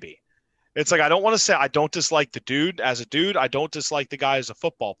pick? Maybe. It's like I don't want to say I don't dislike the dude as a dude. I don't dislike the guy as a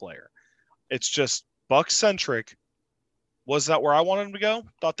football player. It's just Bucs centric. Was that where I wanted him to go?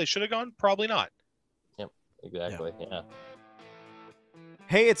 Thought they should have gone? Probably not. Yep, exactly. Yeah.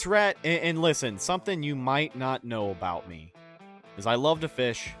 Hey, it's Rhett, and listen, something you might not know about me is I love to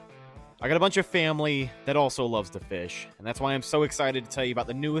fish. I got a bunch of family that also loves to fish, and that's why I'm so excited to tell you about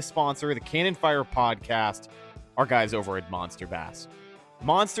the newest sponsor of the Cannon Fire podcast, our guys over at Monster Bass.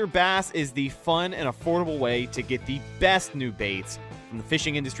 Monster Bass is the fun and affordable way to get the best new baits from the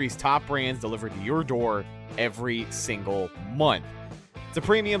fishing industry's top brands delivered to your door every single month. It's a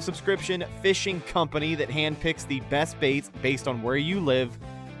premium subscription fishing company that handpicks the best baits based on where you live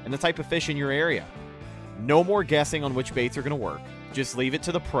and the type of fish in your area. No more guessing on which baits are going to work. Just leave it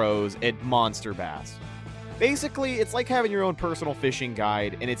to the pros at Monster Bass. Basically, it's like having your own personal fishing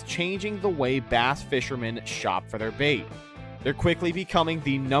guide, and it's changing the way bass fishermen shop for their bait. They're quickly becoming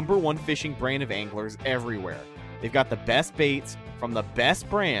the #1 fishing brand of anglers everywhere. They've got the best baits from the best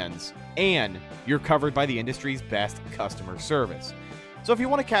brands, and you're covered by the industry's best customer service. So if you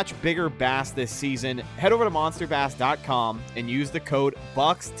want to catch bigger bass this season, head over to monsterbass.com and use the code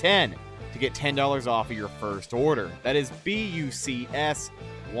BUCKS10 to get $10 off of your first order. That is BUCS10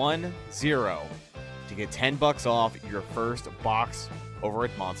 to get $10 off your first box over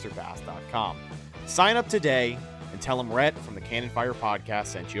at monsterbass.com. Sign up today and tell them Rhett from the Cannon Fire podcast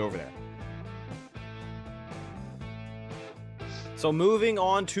sent you over there. So moving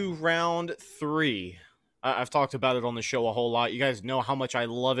on to round 3. I've talked about it on the show a whole lot. You guys know how much I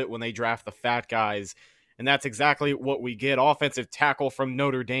love it when they draft the fat guys. And that's exactly what we get. Offensive tackle from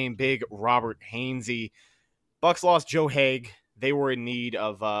Notre Dame, big Robert Hainsey. Bucks lost Joe Haig. They were in need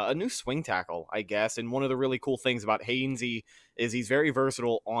of a new swing tackle, I guess. And one of the really cool things about Hainsey is he's very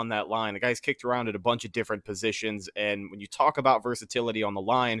versatile on that line. The guy's kicked around at a bunch of different positions. And when you talk about versatility on the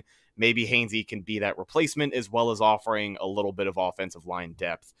line, maybe Hainsey can be that replacement as well as offering a little bit of offensive line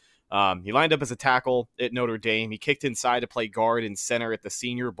depth. He lined up as a tackle at Notre Dame. He kicked inside to play guard and center at the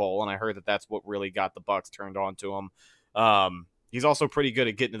Senior Bowl, and I heard that that's what really got the Bucks turned on to him. He's also pretty good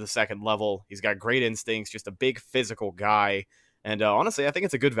at getting to the second level. He's got great instincts, just a big physical guy. And honestly, I think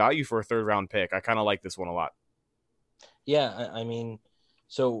it's a good value for a third-round pick. I kind of like this one a lot. Yeah, I mean,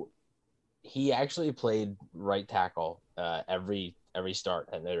 so he actually played right tackle every start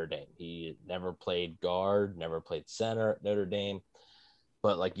at Notre Dame. He never played guard, never played center at Notre Dame.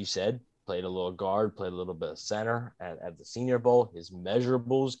 But like you said, played a little guard, played a little bit of center at the Senior Bowl. His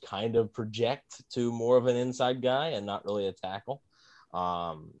measurables kind of project to more of an inside guy and not really a tackle.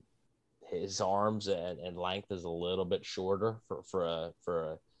 His arms and length is a little bit shorter for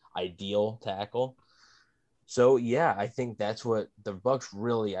a ideal tackle. So, yeah, I think that's what the Bucks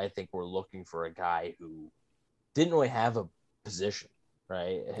really, I think, were looking for a guy who didn't really have a position,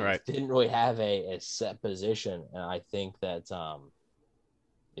 right? Didn't really have a set position. And I think that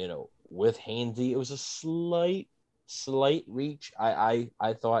with Hainsey, it was a slight reach. I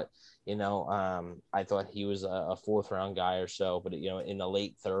thought, I thought he was a 4th-round guy or so, but in the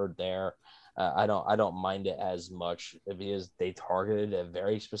late 3rd there, I don't mind it as much because they targeted a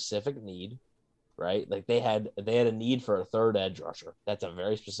very specific need, right? Like they had a need for a 3rd edge rusher. That's a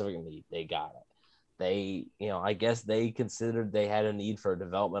very specific need. They got it. They, I guess they considered they had a need for a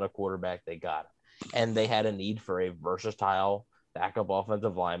developmental quarterback. They got it, and they had a need for a versatile backup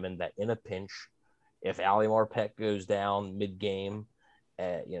offensive lineman that in a pinch, if Ali Marpet goes down mid-game,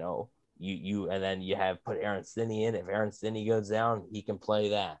 you and then you have put Aaron Stinney in. If Aaron Stinney goes down, he can play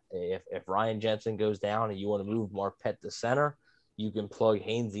that. If Ryan Jensen goes down and you want to move Marpet to center, you can plug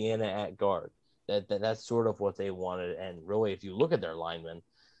Hainsey in at guard. That's sort of what they wanted. And really, if you look at their linemen,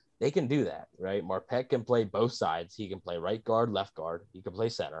 they can do that, right? Marpet can play both sides. He can play right guard, left guard. He can play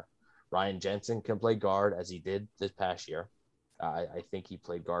center. Ryan Jensen can play guard as he did this past year. I think he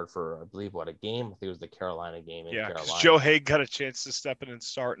played guard for, I believe, a game? I think it was the Carolina game in Carolina. Yeah, Joe Haig got a chance to step in and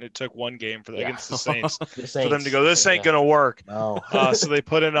start, and it took one game against the Saints, for them to go, this ain't going to work. No. So they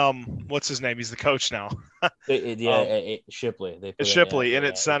put in, what's his name? He's the coach now. Shipley. They put Shipley in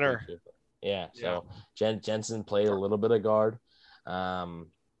at center. Yeah, so Jensen played a little bit of guard.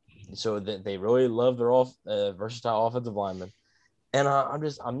 So they really love their versatile offensive lineman. And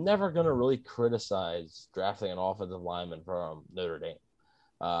I'm never going to really criticize drafting an offensive lineman from Notre Dame.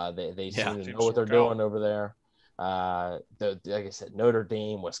 They seem to know what they're doing over there. Like I said, Notre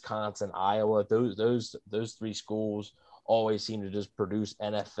Dame, Wisconsin, Iowa, those 3 schools always seem to just produce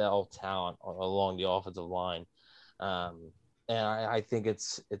NFL talent along the offensive line. And I think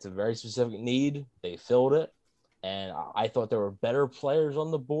it's a very specific need. They filled it. And I thought there were better players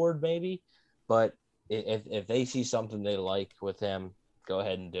on the board maybe, but if they see something they like with him, go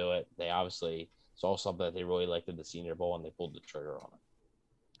ahead and do it. They obviously saw something that they really liked at the Senior Bowl, and they pulled the trigger on it.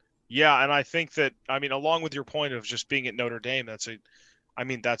 Yeah, and I think that, along with your point of just being at Notre Dame,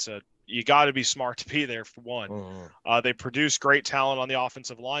 you got to be smart to be there, for one. Mm-hmm. They produce great talent on the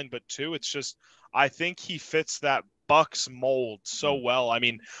offensive line, but 2, it's just, I think he fits that Bucks mold so well. I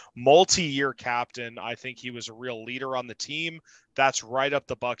mean, multi-year captain. I think he was a real leader on the team. That's right up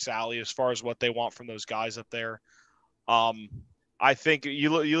the Bucks alley as far as what they want from those guys up there. I think you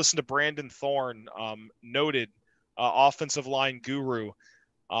listen to Brandon Thorne, noted offensive line guru.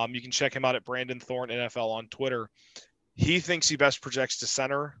 You can check him out at Brandon Thorne NFL on Twitter. He thinks he best projects to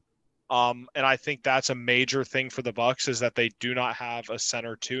center. And I think that's a major thing for the Bucks is that they do not have a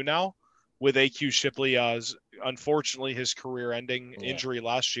center 2 now with AQ Shipley, unfortunately his career-ending injury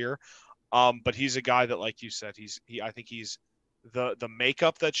last year. But he's a guy that, like you said, I think he's the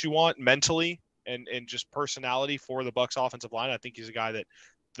makeup that you want mentally and just personality for the Bucks offensive line. I think he's a guy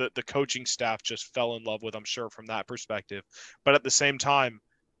that the coaching staff just fell in love with, I'm sure, from that perspective. But at the same time,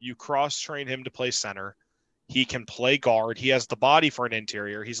 you cross-train him to play center. He can play guard. He has the body for an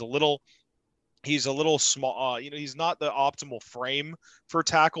interior. He's a little small. He's not the optimal frame for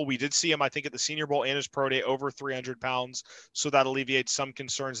tackle. We did see him, I think, at the Senior Bowl and his pro day over 300 pounds. So that alleviates some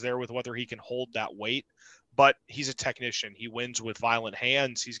concerns there with whether he can hold that weight. But he's a technician. He wins with violent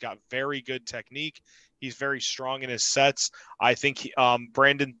hands. He's got very good technique. He's very strong in his sets. I think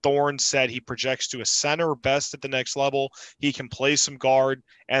Brandon Thorne said he projects to a center best at the next level. He can play some guard,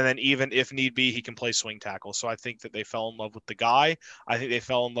 and then even if need be, he can play swing tackle. So I think that they fell in love with the guy. I think they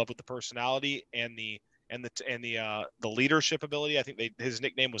fell in love with the personality and the leadership ability. I think his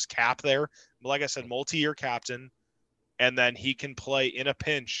nickname was Cap there. But like I said, multi-year captain, and then he can play in a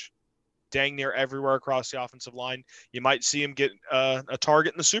pinch dang near everywhere across the offensive line. You might see him get a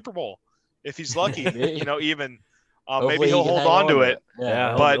target in the Super Bowl if he's lucky. Even maybe he'll hold on to it.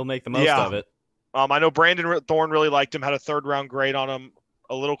 Yeah, but he'll make the most of it. I know Brandon Thorne really liked him, had a 3rd-round grade on him.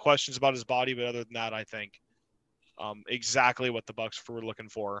 A little questions about his body, but other than that, I think exactly what the Bucks were looking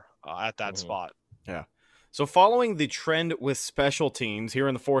for at that spot. Yeah. So following the trend with special teams here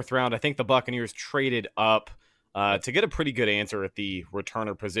in the 4th round, I think the Buccaneers traded up to get a pretty good answer at the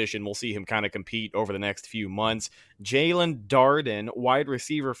returner position. We'll see him kind of compete over the next few months. Jalen Darden, wide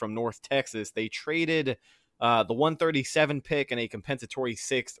receiver from North Texas. They traded the 137 pick and a compensatory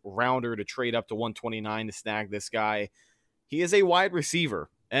 6th rounder to trade up to 129 to snag this guy. He is a wide receiver,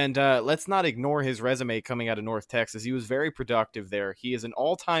 and let's not ignore his resume coming out of North Texas. He was very productive there. He is an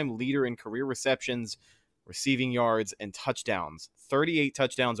all-time leader in career receptions, receiving yards, and touchdowns. 38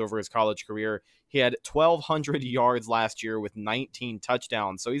 touchdowns over his college career. He had 1,200 yards last year with 19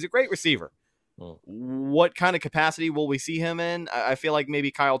 touchdowns. So he's a great receiver. What kind of capacity will we see him in? I feel like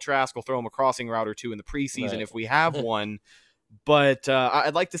maybe Kyle Trask will throw him a crossing route or two in the preseason if we have one. But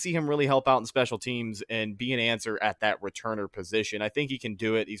I'd like to see him really help out in special teams and be an answer at that returner position. I think he can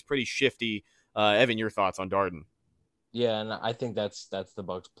do it. He's pretty shifty. Evan, your thoughts on Darden? Yeah, and I think that's the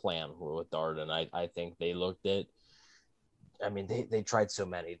Bucs' plan with Darden. I think they looked at. I mean, they tried so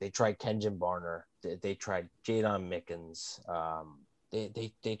many. They tried Kenjon Barner. They tried Jadon Mickens.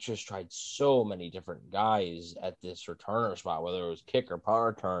 They just tried so many different guys at this returner spot, whether it was kick or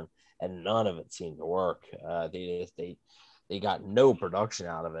punt return, and none of it seemed to work. They got no production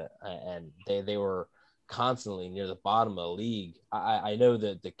out of it, and they were constantly near the bottom of the league. I know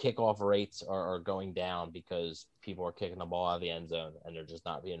that the kickoff rates are going down because people are kicking the ball out of the end zone and they're just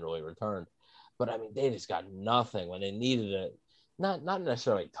not being really returned. But I mean, they just got nothing when they needed it. Not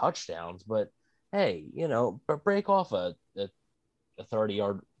necessarily touchdowns, but hey, break off a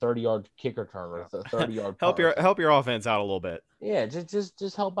 30-yard kick return or a 30-yard help your offense out a little bit. Yeah,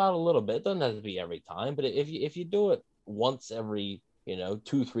 just help out a little bit. It doesn't have to be every time, but if you do it once every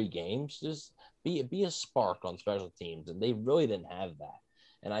 2-3 games, just be a spark on special teams, and they really didn't have that.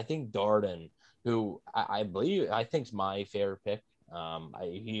 And I think Darden, who I think is my favorite pick.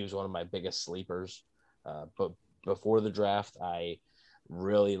 He was one of my biggest sleepers. But before the draft, I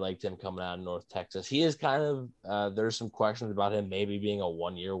really liked him coming out of North Texas. He is kind of there's some questions about him maybe being a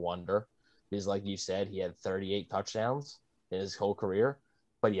one-year wonder, because like you said, he had 38 touchdowns in his whole career,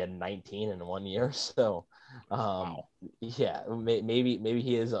 but he had 19 in 1 year. So yeah, maybe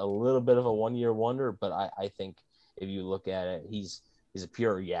he is a little bit of a one-year wonder, but I think if you look at it, he's a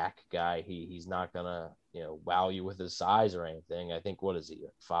pure yak guy. He's not gonna wow you with his size or anything. I think, what is he,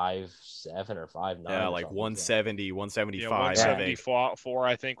 5'7" or 5'9"? Yeah, like 170, 175. Yeah, 174,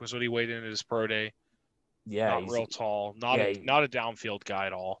 I think, was what he weighed in at his pro day. Yeah, not real tall. Not a downfield guy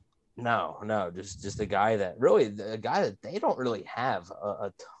at all. No, just a guy that they don't really have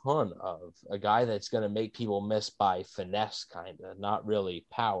a ton of. A guy that's going to make people miss by finesse, kind of, not really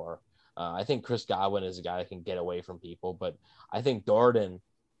power. I think Chris Godwin is a guy that can get away from people, but I think Darden,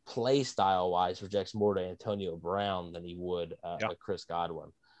 play style wise, projects more to Antonio Brown than he would Chris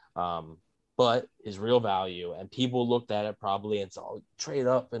Godwin. But his real value, and people looked at it probably and saw trade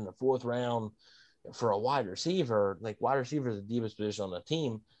up in the 4th round, for a wide receiver, like wide receiver is the deepest position on the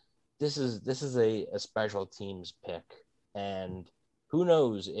team. This is a special teams pick, and who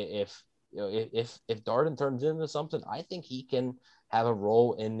knows if Darden turns into something. I think he can have a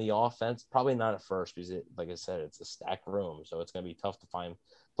role in the offense. Probably not at first because, like I said, it's a stacked room, so it's going to be tough to find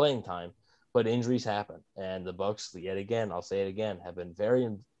playing time. But injuries happen, and the Bucs, yet again, I'll say it again, have been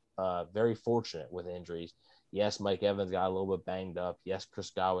very fortunate with injuries. Yes, Mike Evans got a little bit banged up. Yes, Chris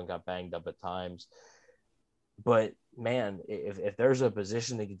Godwin got banged up at times. But man, if there's a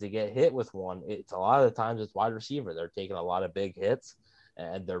position to get hit with one, it's a lot of the times it's wide receiver. They're taking a lot of big hits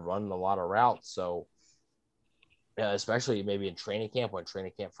and they're running a lot of routes. So especially maybe in training camp, when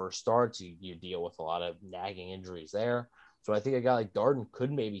training camp first starts, you deal with a lot of nagging injuries there. So I think a guy like Darden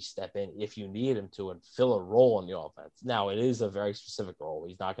could maybe step in if you need him to and fill a role in the offense. Now, it is a very specific role.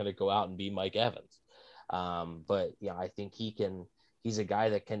 He's not going to go out and be Mike Evans. But yeah, I think he's a guy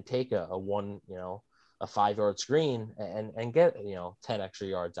that can take a 5-yard screen and get 10 extra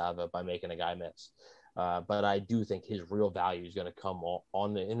yards out of it by making a guy miss. But I do think his real value is going to come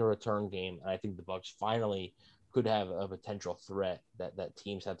in the return game. And I think the Bucs finally could have a potential threat that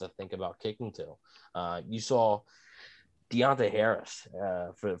teams have to think about kicking to. You saw Deontay Harris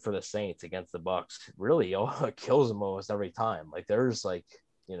for the Saints against the Bucs really kills them almost every time. Like there's the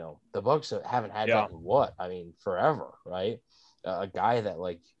Bucs haven't had that in forever, right? A guy that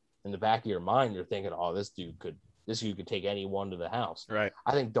like in the back of your mind, you're thinking, oh, this dude could take anyone to the house. Right.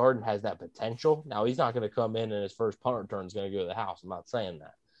 I think Darden has that potential. Now he's not going to come in and his first punt return is going to go to the house. I'm not saying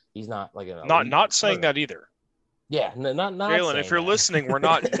that. He's not like not saying that either. Yeah, not Jalen, if you're listening, we're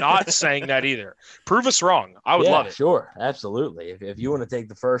not saying that either. Prove us wrong. I would love it. Sure, absolutely. If you want to take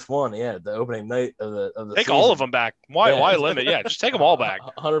the first one, the opening night of the take season, all of them back. Why limit? Yeah, just take them all back.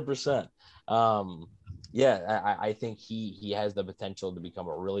 100%. I think he has the potential to become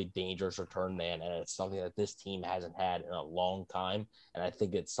a really dangerous return man, and it's something that this team hasn't had in a long time. And I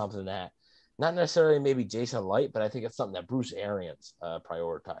think it's something that not necessarily maybe Jason Light, but I think it's something that Bruce Arians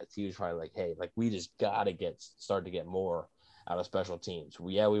prioritized. He was probably like, hey, like we just got to start to get more out of special teams.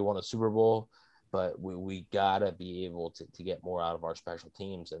 We won a Super Bowl, but we got to be able to get more out of our special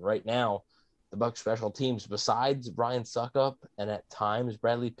teams. And right now, the Bucs special teams, besides Brian Suckup and at times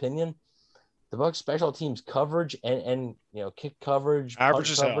Bradley Pinion, the Bucs special teams coverage and kick coverage,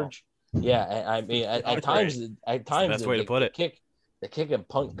 average coverage. Yeah, I mean at times best way to put it. The kick and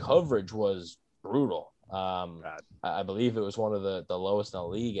punt coverage was brutal. I believe it was one of the lowest in the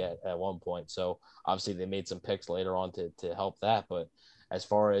league at one point. So obviously they made some picks later on to help that. But as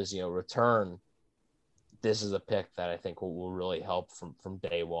far as return, this is a pick that I think will really help from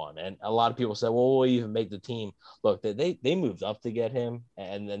day one. And a lot of people said, well, will he even make the team? Look, they moved up to get him,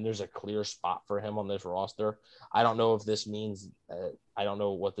 and then there's a clear spot for him on this roster. I don't know if this means I don't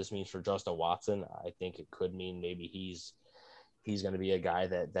know what this means for Justin Watson. I think it could mean maybe he's going to be a guy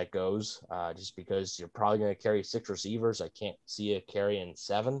that goes just because you're probably going to carry 6 receivers. I can't see a carrying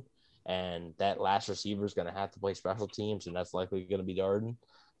 7, and that last receiver is going to have to play special teams, and that's likely going to be Darden.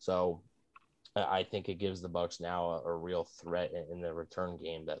 So I think it gives the Bucs now a real threat in the return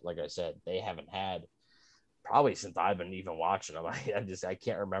game that, like I said, they haven't had probably since I've been even watching them. I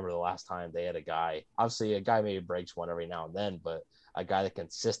can't remember the last time they had a guy. Obviously, a guy maybe breaks one every now and then, but a guy that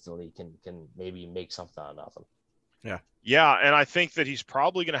consistently can maybe make something out of nothing. Yeah, and I think that he's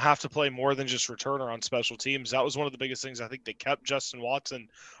probably going to have to play more than just returner on special teams. That was one of the biggest things I think that kept Justin Watson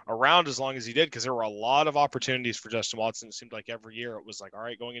around as long as he did, because there were a lot of opportunities for Justin Watson. It seemed like every year it was like, all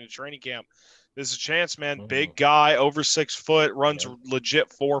right, going into training camp, this is a chance, man. Mm-hmm. Big guy, over 6 foot, runs legit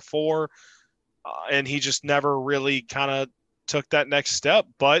 4.4, and he just never really kind of took that next step.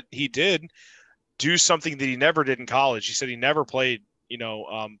 But he did do something that he never did in college. He said he never played,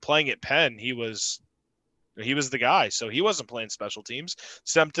 playing at Penn. He was the guy, so he wasn't playing special teams.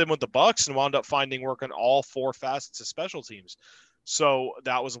 Stepped in with the Bucs and wound up finding work on all 4 facets of special teams. So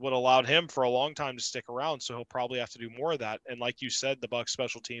that was what allowed him for a long time to stick around. So he'll probably have to do more of that. And like you said, the Bucs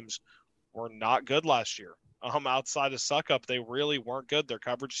special teams were not good last year. Outside of Suckup, they really weren't good. Their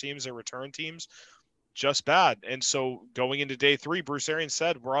coverage teams, their return teams, just bad. And so going into day 3, Bruce Arians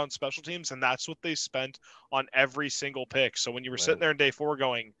said we're on special teams, and that's what they spent on every single pick. So when you were sitting there in day 4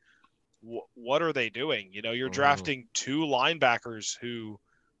 going, what are they doing? You're drafting 2 linebackers who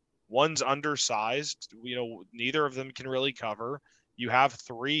one's undersized, neither of them can really cover. You have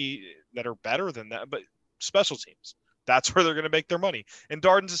 3 that are better than that, but special teams, that's where they're going to make their money. And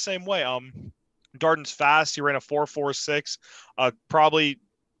Darden's the same way. Darden's fast. He ran a 4.46, probably,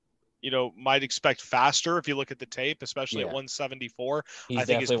 might expect faster if you look at the tape, especially at 174. I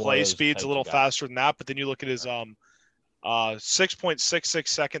think his play speed's a little faster than that, but then you look at his, 6.66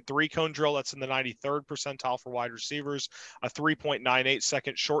 second three-cone drill, that's in the 93rd percentile for wide receivers. A 3.98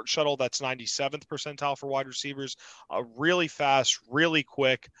 second short shuttle, that's 97th percentile for wide receivers. Really fast, really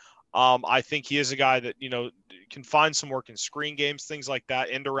quick. I think he is a guy that, can find some work in screen games, things like that,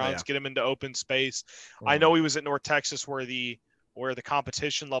 end arounds, get him into open space. I know he was at North Texas where the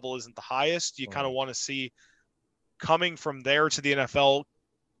competition level isn't the highest. You kind of want to see, coming from there to the NFL,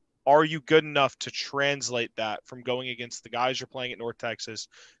 are you good enough to translate that from going against the guys you're playing at North Texas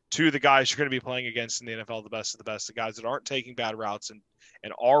to the guys you're going to be playing against in the NFL, the best of the best, the guys that aren't taking bad routes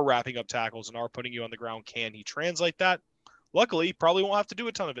and are wrapping up tackles and are putting you on the ground? Can he translate that? Luckily, he probably won't have to do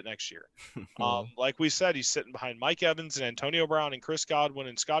a ton of it next year. Like we said, he's sitting behind Mike Evans and Antonio Brown and Chris Godwin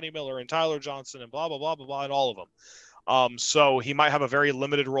and Scotty Miller and Tyler Johnson and blah, blah, blah, blah, blah, and all of them. So he might have a very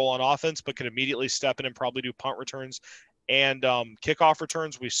limited role on offense, but could immediately step in and probably do punt returns and kickoff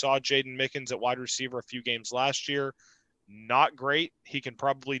returns. We saw Jaden Mickens at wide receiver a few games last year. Not great. He can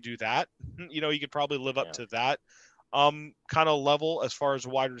probably do that. He could probably live up to that kind of level as far as a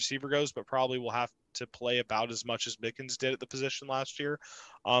wide receiver goes, but probably will have to play about as much as Mickens did at the position last year.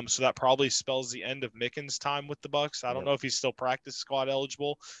 So that probably spells the end of Mickens' time with the Bucs. I don't know if he's still practice squad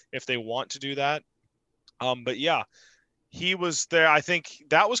eligible if they want to do that. But yeah, he was there. I think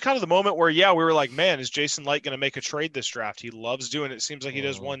that was kind of the moment where, we were like, man, is Jason Licht going to make a trade this draft? He loves doing it. It seems like he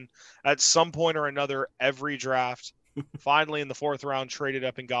does one at some point or another every draft. Finally, in the 4th round, traded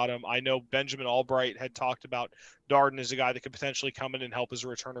up and got him. I know Benjamin Albright had talked about Darden as a guy that could potentially come in and help as a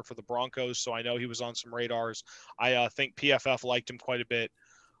returner for the Broncos, so I know he was on some radars. I think PFF liked him quite a bit.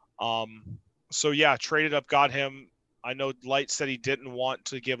 Traded up, got him. I know Light said he didn't want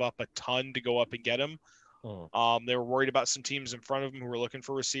to give up a ton to go up and get him. They were worried about some teams in front of him who were looking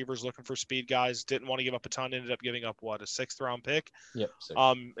for receivers, looking for speed guys. Didn't want to give up a ton. Ended up giving up a 6th round pick. Yep.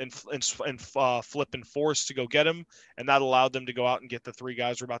 And flipping force to go get him, and that allowed them to go out and get the 3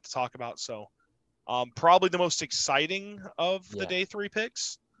 guys we're about to talk about. So, probably the most exciting of the day 3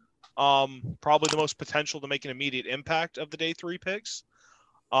 picks. Probably the most potential to make an immediate impact of the day 3 picks.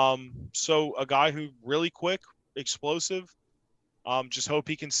 So a guy who really quick, explosive. Just hope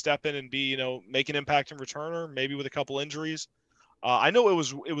he can step in and be, make an impact in returner, maybe with a couple injuries. I know it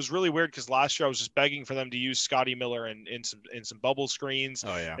was really weird because last year I was just begging for them to use Scotty Miller in some bubble screens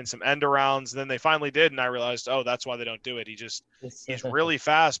and some end arounds. And then they finally did, and I realized, that's why they don't do it. He's really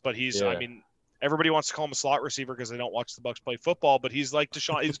fast, but everybody wants to call him a slot receiver because they don't watch the Bucs play football, but he's like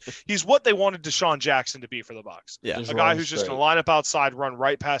Deshaun. He's what they wanted Deshaun Jackson to be for the Bucs. Yeah, a guy who's just going to line up outside, run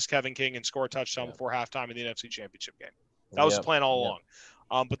right past Kevin King, and score a touchdown before halftime in the NFC Championship game. That was the plan all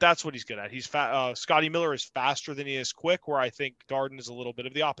along. But that's what he's good at. He's Scotty Miller is faster than he is quick, where I think Darden is a little bit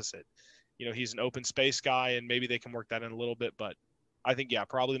of the opposite. He's an open space guy, and maybe they can work that in a little bit. But I think,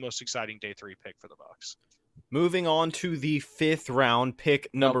 probably the most exciting day 3 pick for the Bucs. Moving on to the 5th round pick,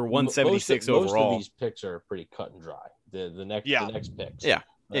 number 176 overall. Most of these picks are pretty cut and dry. The next picks. Yeah.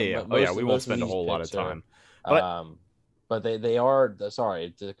 We won't spend a whole lot of time. But they are.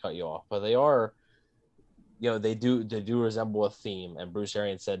 Sorry to cut you off, but they are. They do resemble a theme, and Bruce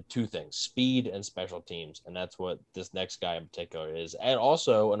Arians said 2 things: speed and special teams, and that's what this next guy in particular is, and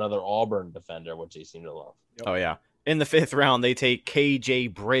also another Auburn defender, which they seem to love. Yep. Oh yeah. In the 5th round, they take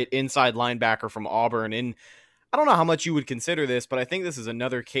KJ Britt, inside linebacker from Auburn. And I don't know how much you would consider this, but I think this is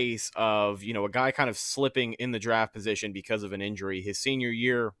another case of, a guy kind of slipping in the draft position because of an injury. His senior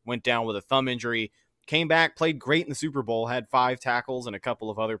year went down with a thumb injury, came back, played great in the Super Bowl, had 5 tackles and a couple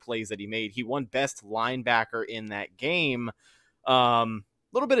of other plays that he made. He won best linebacker in that game.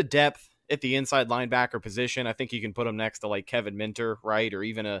 Little bit of depth at the inside linebacker position. I think you can put him next to like Kevin Minter, right? Or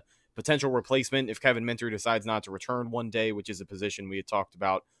even a potential replacement if Kevin Minter decides not to return one day, which is a position we had talked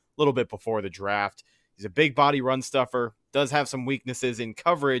about a little bit before the draft. He's a big body run stuffer, does have some weaknesses in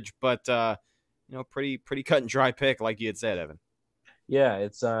coverage, but pretty cut and dry pick, like you had said, Evan. Yeah,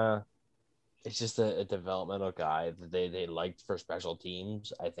 it's just a developmental guy that they liked for special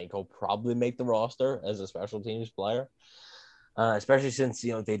teams. I think he'll probably make the roster as a special teams player, especially since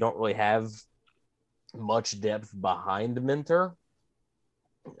they don't really have much depth behind Minter.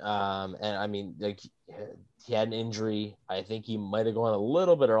 And I mean, he had an injury. I think he might have gone a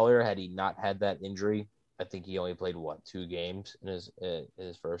little bit earlier had he not had that injury. I think he only played 2 games in his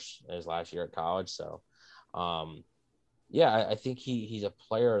last year at college. So, I think he's a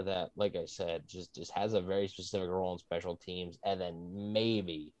player that, like I said, just has a very specific role in special teams, and then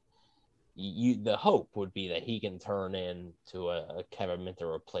maybe the hope would be that he can turn into a Kevin Minter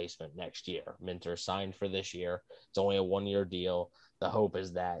replacement next year. Minter signed for this year. It's only a 1-year deal. The hope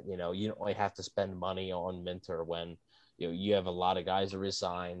is that, you don't only have to spend money on Minter when, you have a lot of guys to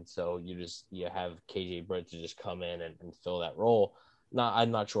resign, so you have KJ Britt to just come in and fill that role.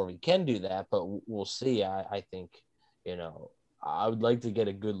 I'm not sure if he can do that, but we'll see. I think, I would like to get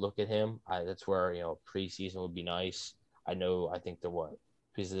a good look at him. That's where, preseason would be nice. I think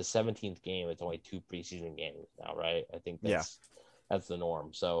because of the 17th game, it's only 2 preseason games now, right? I think that's the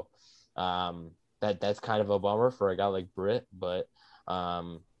norm. So that's kind of a bummer for a guy like Britt, but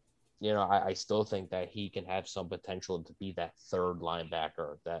I still think that he can have some potential to be that third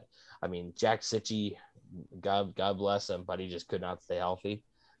linebacker. Jack Cichy, God bless him, but he just could not stay healthy.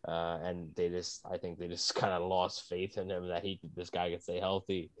 And I think they just kind of lost faith in him that this guy could stay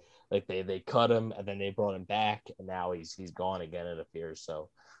healthy. Like they cut him and then they brought him back, and now he's gone again, it appears. So,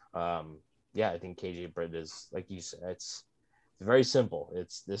 I think KJ Britt is, like you said, it's very simple.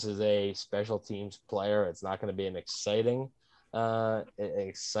 This is a special teams player. It's not going to be an exciting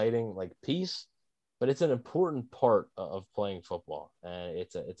like piece, but it's an important part of playing football, and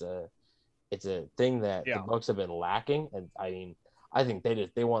it's a thing that the Bucs have been lacking. And I think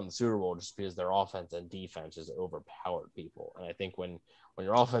they won the Super Bowl just because their offense and defense just overpowered people. And I think when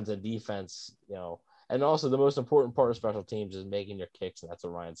your offense and defense, and also the most important part of special teams is making your kicks, and that's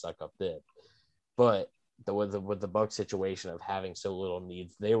what Ryan Succop did. But with the Bucs situation of having so little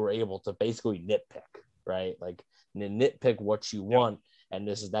needs, they were able to basically nitpick, right? Like nitpick what you want, and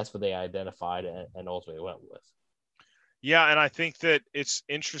that's what they identified and ultimately went with. Yeah, and I think that it's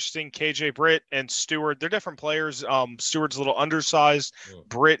interesting. KJ Britt and Stewart, they're different players. Stewart's a little undersized.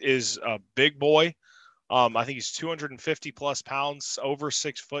 Britt is a big boy. I think he's 250 plus pounds, over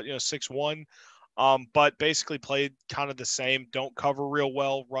 6 foot, 6'1". But basically played kind of the same. Don't cover real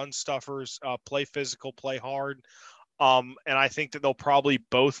well, run stuffers, play physical, play hard. And I think that they'll probably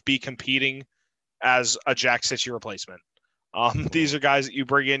both be competing as a Jack Cichy replacement. These are guys that you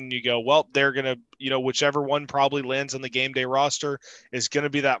bring in and you go, well, they're going to, whichever one probably lands on the game day roster is going to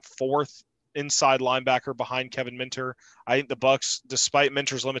be that fourth inside linebacker behind Kevin Minter. I think the Bucs, despite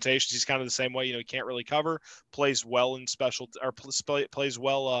Minter's limitations, he's kind of the same way. He can't really cover, plays well in plays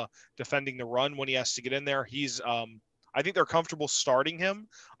well defending the run when he has to get in there. I think they're comfortable starting him.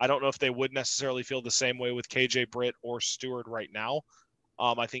 I don't know if they would necessarily feel the same way with KJ Britt or Stewart right now.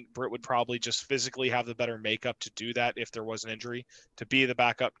 I think Britt would probably just physically have the better makeup to do that if there was an injury, to be the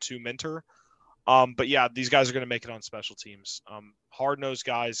backup to Minter. But yeah, these guys are going to make it on special teams. Hard-nosed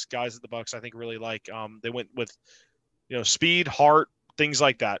guys that the Bucs I think really like. They went with, speed, heart, things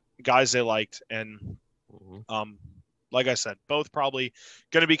like that. Guys they liked, and like I said, both probably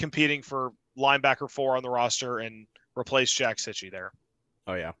going to be competing for linebacker 4 on the roster and replace Jack Cichy there.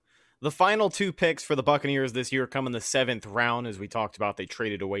 Oh yeah. The final 2 picks for the Buccaneers this year come in the 7th round. As we talked about, they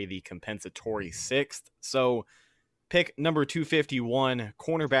traded away the compensatory 6th. So pick number 251,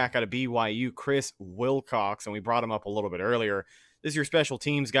 cornerback out of BYU, Chris Wilcox, and we brought him up a little bit earlier. This is your special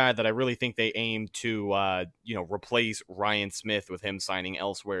teams guy that I really think they aim to, replace Ryan Smith with him signing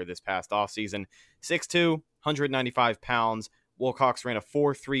elsewhere this past offseason. 6'2", 195 pounds. Wilcox ran a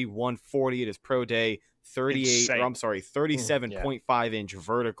 4.3 140 at his pro day. 37.5 inch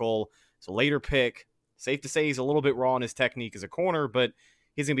vertical. So later pick. Safe to say he's a little bit raw in his technique as a corner, but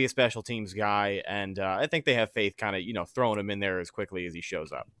he's going to be a special teams guy. And I think they have faith kind of, throwing him in there as quickly as he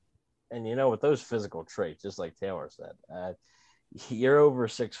shows up. And, with those physical traits, just like Taylor said, you're over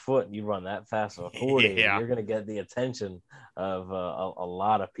 6 foot and you run that fast of a 40, you're going to get the attention of a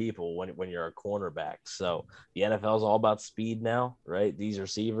lot of people when you're a cornerback. So the NFL is all about speed now, right? These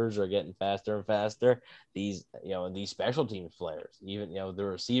receivers are getting faster and faster. These special teams players, even, the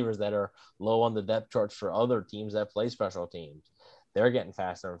receivers that are low on the depth charts for other teams that play special teams, they're getting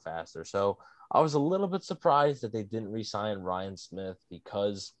faster and faster. So I was a little bit surprised that they didn't re-sign Ryan Smith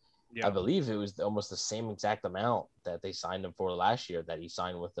because I believe it was almost the same exact amount that they signed him for last year that he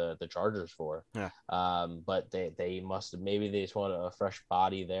signed with the Chargers for. Yeah. But they must have, maybe they just wanted a fresh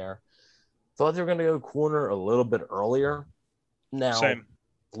body there. Thought they were going to go corner a little bit earlier. Now,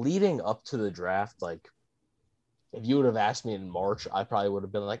 leading up to the draft, like if you would have asked me in March, I probably would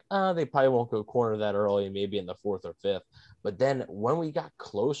have been like, they probably won't go corner that early, maybe in the 4th or 5th. But then when we got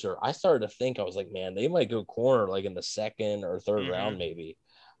closer, I started to think, I was like, man, they might go corner like in the 2nd or 3rd round, maybe.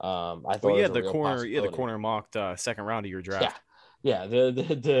 I thought the corner mocked 2nd round of your draft. Yeah,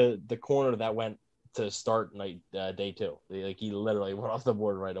 the corner that went to start night day 2. Like he literally went off the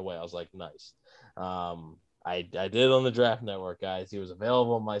board right away. I was like, nice. I did it on the Draft Network, guys. He was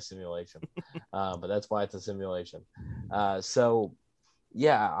available in my simulation, but that's why it's a simulation. So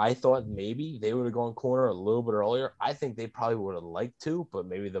yeah, I thought maybe they would have gone corner a little bit earlier. I think they probably would have liked to, but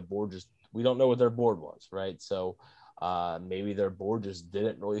maybe the board we don't know what their board was, right? So. Maybe their board just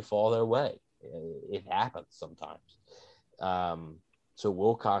didn't really fall their way. It happens sometimes. So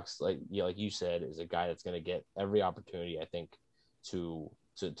Wilcox, like you said, is a guy that's going to get every opportunity, I think, to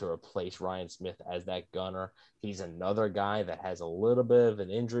replace Ryan Smith as that gunner. He's another guy that has a little bit of an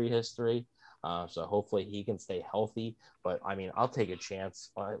injury history. So hopefully he can stay healthy. But, I mean, I'll take a chance.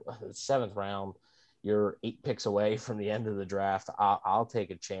 7th round, you're 8 picks away from the end of the draft. I'll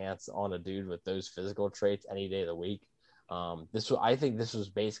take a chance on a dude with those physical traits any day of the week. I think this was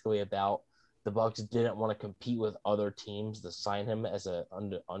basically about the Bucks didn't want to compete with other teams to sign him as an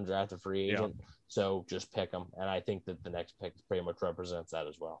undrafted free agent. Yeah. So just pick him. And I think that the next pick pretty much represents that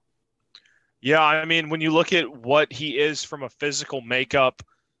as well. Yeah, I mean, when you look at what he is from a physical makeup,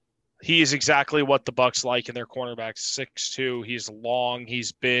 he is exactly what the Bucks like in their cornerbacks. 6'2", he's long,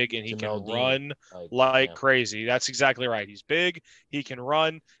 he's big, and he can run like crazy. That's exactly right. He's big, he can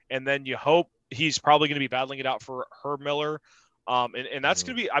run, and then you hope he's probably going to be battling it out for Herb Miller. And that's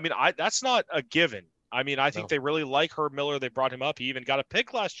going to be, I mean, that's not a given. I mean, I think they really like Herb Miller. They brought him up. He even got a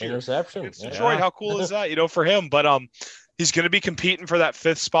pick last year. Interception. Against Detroit. How cool is that, for him? But he's going to be competing for that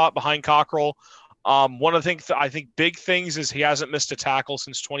 5th spot behind Cockrell. One of the things I think big things is he hasn't missed a tackle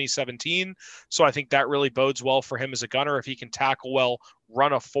since 2017. So I think that really bodes well for him as a gunner. If he can tackle well,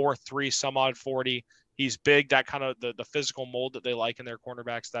 run a 4.3 some odd 40, he's big. That kind of the physical mold that they like in their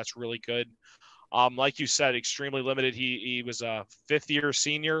cornerbacks, that's really good. Like you said, extremely limited. He was a 5th-year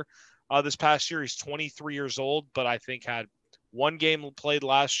senior this past year. He's 23 years old, but I think had 1 game played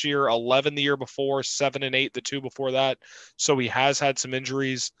last year, 11 the year before, 7 and 8 the 2 before that. So he has had some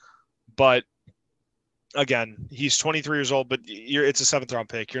injuries, but again, he's 23 years old, but it's a 7th round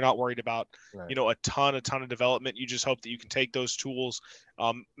pick. You're not worried about, a ton of development. You just hope that you can take those tools,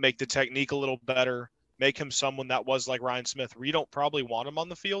 make the technique a little better, make him someone that was like Ryan Smith, where you don't probably want him on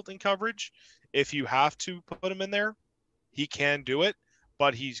the field in coverage. If you have to put him in there, he can do it,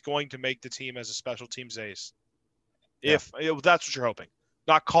 but he's going to make the team as a special teams ace. If that's what you're hoping.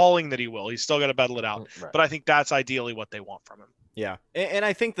 Not calling that he will. He's still got to battle it out. Right. But I think that's ideally what they want from him. Yeah, and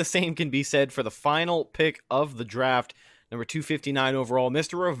I think the same can be said for the final pick of the draft, number 259 overall.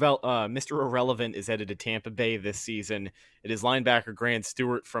 Mr. Irrelevant is headed to Tampa Bay this season. It is linebacker Grant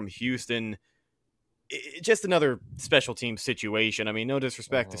Stewart from Houston. Just another special team situation. I mean, no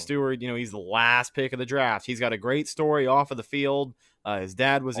disrespect to Stewart. He's the last pick of the draft. He's got a great story off of the field. His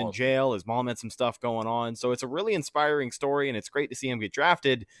dad was in jail. His mom had some stuff going on. So it's a really inspiring story, and it's great to see him get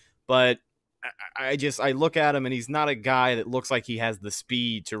drafted. But I look at him, and he's not a guy that looks like he has the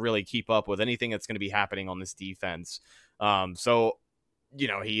speed to really keep up with anything that's going to be happening on this defense. So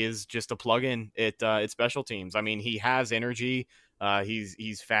he is just a plug-in at special teams. I mean, he has energy.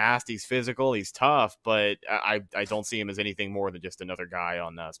 He's fast, he's physical, he's tough, but I don't see him as anything more than just another guy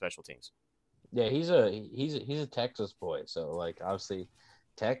on special teams. Yeah, he's a Texas boy. So obviously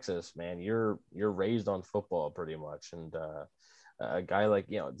Texas, man, you're raised on football pretty much. And a guy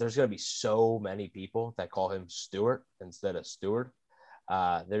there's going to be so many people that call him Stewart instead of Stewart.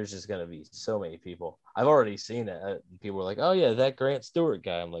 There's just going to be so many people. I've already seen it. People are like, oh yeah, that Grant Stewart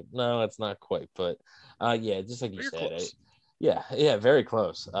guy. I'm like, no, it's not quite. But just like you said, Yeah, very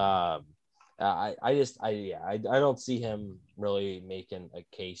close. I don't see him really making a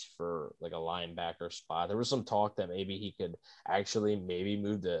case for a linebacker spot. There was some talk that maybe he could actually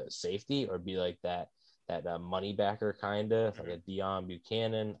move to safety or be like that money backer kind of like a Deion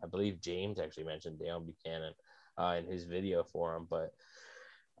Buchanan. I believe James actually mentioned Deion Buchanan in his video for him, but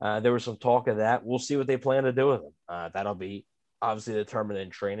there was some talk of that. We'll see what they plan to do with him. That'll be obviously determined in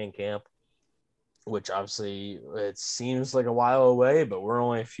training camp, which obviously it seems like a while away, but we're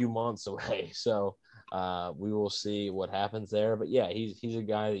only a few months away. So we will see what happens there. But yeah, he's a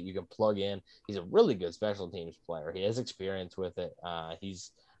guy that you can plug in. He's a really good special teams player. He has experience with it.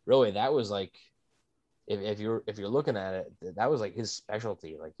 He's really, that was if you're looking at it, that was his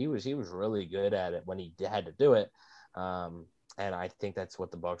specialty. He was really good at it when he had to do it. And I think that's what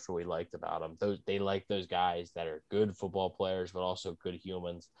the Bucs really liked about him. They like those guys that are good football players, but also good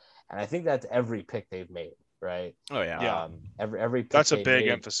humans. And I think that's every pick they've made, right? Oh yeah. Every pick that's a big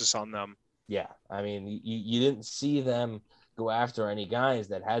emphasis on them. Yeah, I mean, you didn't see them go after any guys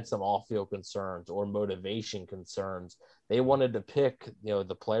that had some off-field concerns or motivation concerns. They wanted to pick,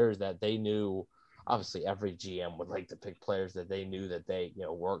 the players that they knew. Obviously, every GM would like to pick players that they knew that they,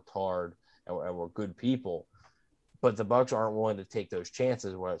 worked hard and were good people. But the Bucs aren't willing to take those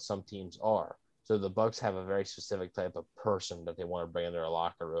chances where some teams are. So the Bucs have a very specific type of person that they want to bring in their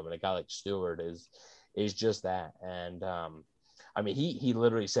locker room, and a guy like Stewart is just that. And I mean, he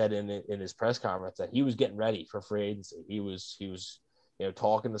literally said in his press conference that he was getting ready for free agency. He was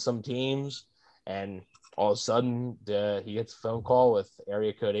talking to some teams, and all of a sudden he gets a phone call with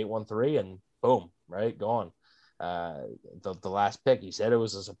area code 813, and boom, right, gone. the last pick. He said it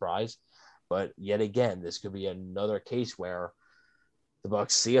was a surprise, but yet again, this could be another case where the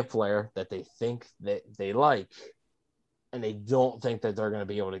Bucs see a player that they think that they like, and they don't think that they're going to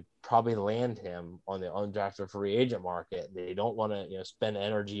be able to probably land him on the undrafted free agent market. They don't want to, spend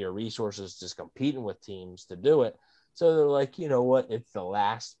energy or resources just competing with teams to do it. So they're like, you know what? It's the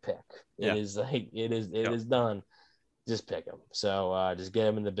last pick. It is done. Just pick him. So just get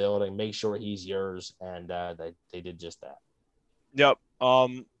him in the building, make sure he's yours, and they did just that. Yep.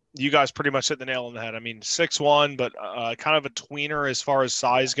 You guys pretty much hit the nail on the head. I mean, 6'1", but kind of a tweener as far as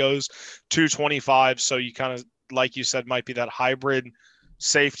size goes, 225. So you kind of, like you said, might be that hybrid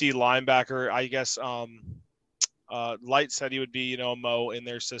safety linebacker. I guess Light said he would be, a Mo in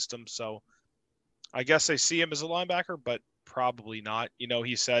their system. So I guess they see him as a linebacker, but probably not.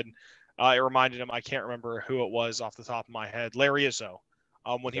 He said it reminded him, I can't remember who it was off the top of my head, Larry Izzo,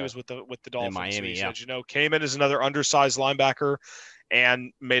 when he was with the Dolphins. In Miami, said, came in as another undersized linebacker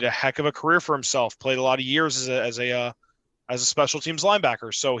and made a heck of a career for himself. Played a lot of years as a special teams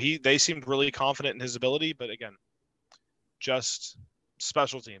linebacker. So they seemed really confident in his ability, but again, just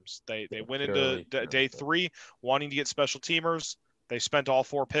special teams. They went into day 3 wanting to get special teamers. They spent all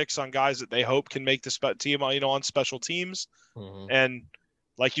 4 picks on guys that they hope can make the team, on special teams. Mm-hmm. And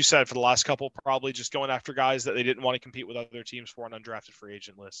like you said, for the last couple, probably just going after guys that they didn't want to compete with other teams for an undrafted free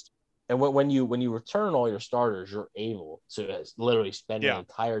agent list. And when you return all your starters, you're able to literally spend an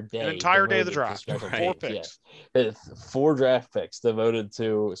entire day of the draft. 4 picks. Yeah. 4 draft picks devoted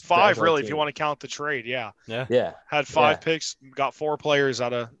to 5, really, if you want to count the trade. Yeah. Had 5 picks, got 4 players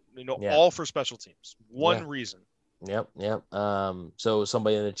out of all for special teams. One reason. Yep. So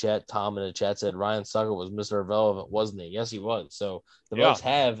somebody in the chat, Tom in the chat, said Ryan Sucker was Mr. Irrelevant, wasn't he? Yes, he was. So the Bucs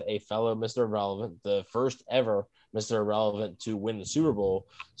have a fellow Mr. Irrelevant, the first ever Mr. Irrelevant to win the Super Bowl.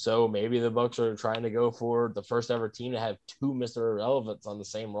 So maybe the Bucs are trying to go for the first ever team to have 2 Mr. Irrelevants on the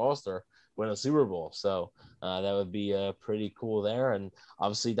same roster win a Super Bowl. So that would be pretty cool there. And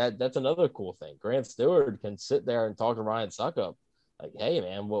obviously that's another cool thing. Grant Stewart can sit there and talk to Ryan Suckup like, hey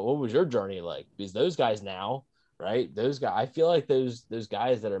man, what was your journey like? Because those guys now, right? Those guys, I feel like those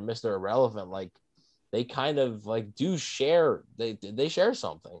guys that are Mr. Irrelevant, like they kind of like do share, they share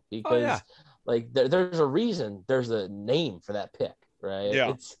something because like there's a reason, there's a name for that pick, right?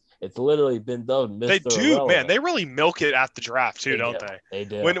 Yeah. It's literally been dubbed Mr. They do, Irrelevant. man. They really milk it at the draft too, don't they? They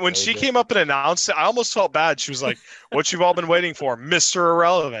do. When she came up and announced it, I almost felt bad. She was like, "What you've all been waiting for, Mr.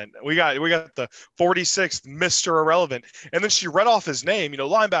 Irrelevant. We got the 46th Mr. Irrelevant." And then she read off his name,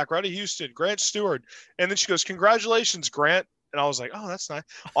 linebacker out of Houston, Grant Stewart. And then she goes, "Congratulations, Grant." And I was like, "Oh, that's nice."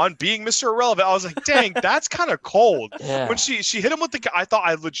 On being Mr. Irrelevant, I was like, "Dang, that's kind of cold." Yeah. When she hit him with I thought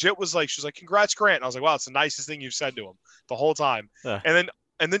I legit was like, she was like, "Congrats, Grant." And I was like, "Wow, it's the nicest thing you've said to him the whole time." Yeah. And then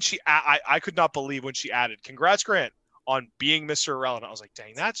I could not believe when she added, "Congrats, Grant, on being Mr. Irrelevant." I was like,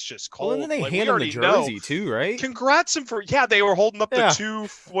 dang, that's just cold. Well, and then they like, hand him the jersey too, right? Congrats him for they were holding up the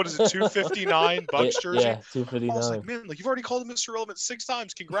 259 Bucs jersey. Yeah, 259. I was like, man, you've already called him Mr. Irrelevant 6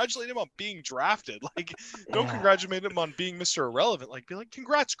 times. Congratulate him on being drafted. Like, don't congratulate him on being Mr. Irrelevant. Like, be like,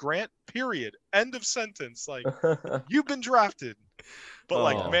 congrats, Grant. Period. End of sentence. Like, you've been drafted.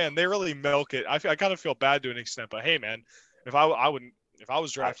 But man, they really milk it. I kind of feel bad to an extent. But hey, man, if I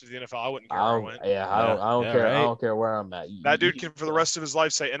was drafted to the NFL, I wouldn't care where I went. I don't care. Right? I don't care where I'm at. That dude can, for the rest of his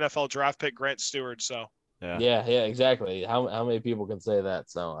life, say NFL draft pick Grant Stewart. So yeah, exactly. How many people can say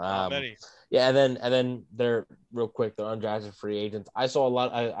that? So not many. Yeah, and then they're real quick. They're undrafted free agents. I saw a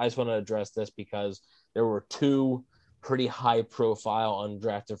lot. I just want to address this because there were 2 pretty high-profile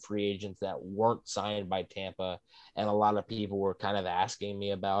undrafted free agents that weren't signed by Tampa, and a lot of people were kind of asking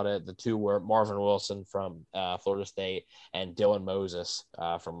me about it. The 2 were Marvin Wilson from Florida State and Dylan Moses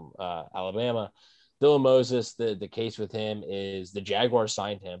from Alabama. Dylan Moses, the case with him is the Jaguars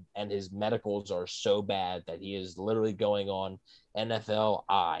signed him, and his medicals are so bad that he is literally going on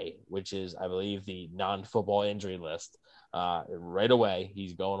NFLI, which is, I believe, the non-football injury list. Right away,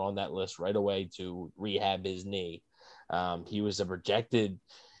 he's going on that list right away to rehab his knee. He was projected.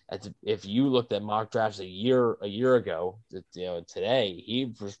 If you looked at mock drafts a year ago, today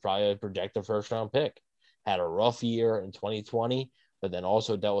he was probably a projected first-round pick. Had a rough year in 2020, but then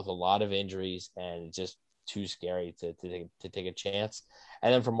also dealt with a lot of injuries and just too scary to take a chance.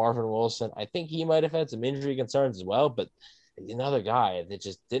 And then for Marvin Wilson, I think he might have had some injury concerns as well, but another guy that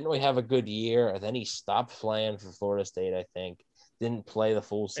just didn't really have a good year. And then he stopped playing for Florida State, I think. Didn't play the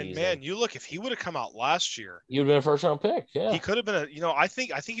full season. And man, you look, if he would have come out last year, he would have been a first round pick. Yeah, he could have been I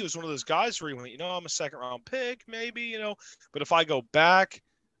think he was one of those guys where he went, I'm a second round pick, maybe, but if I go back,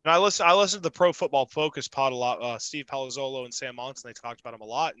 And I listened to the Pro Football Focus pod a lot. Steve Palazzolo and Sam Monson, they talked about him a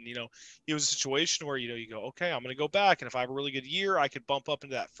lot. And it was a situation where you go, okay, I'm going to go back, and if I have a really good year, I could bump up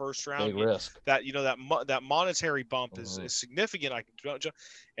into that first round. Big risk. That monetary bump is significant.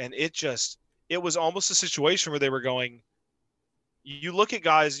 And it was almost a situation where they were going. You look at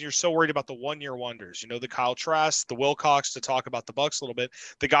guys, and you're so worried about the one-year wonders. The Kyle Trask, the Wilcox, to talk about the Bucs a little bit,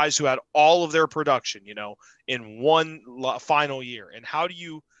 the guys who had all of their production, in one final year. And how do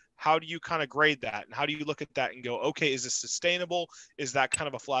you kind of grade that? And how do you look at that and go, okay, is this sustainable? Is that kind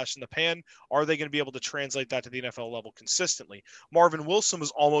of a flash in the pan? Are they going to be able to translate that to the NFL level consistently? Marvin Wilson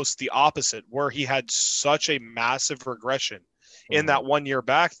was almost the opposite, where he had such a massive regression in that 1 year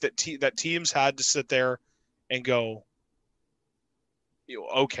back that teams had to sit there and go,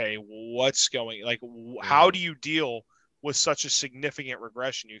 okay, what's going, how do you deal with such a significant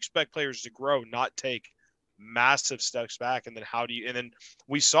regression? You expect players to grow, not take massive steps back. And then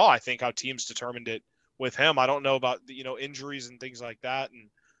we saw, I think, how teams determined it with him. I don't know about injuries and things like that, and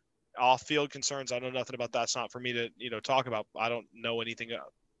off-field concerns. I know nothing about that. It's not for me to talk about. I don't know anything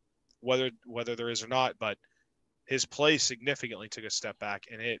whether there is or not, but his play significantly took a step back,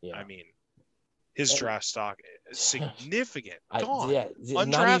 and his draft stock is significant.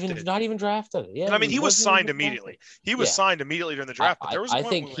 Undrafted. Not even drafted. Yeah. And he was signed immediately. He was signed immediately during the draft. But there was I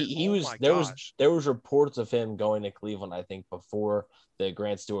think he was. There was reports of him going to Cleveland, I think, before the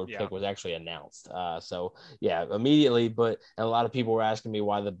Grant Stewart pick was actually announced. So immediately. But a lot of people were asking me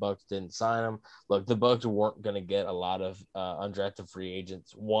why the Bucs didn't sign him. Look, the Bucs weren't going to get a lot of undrafted free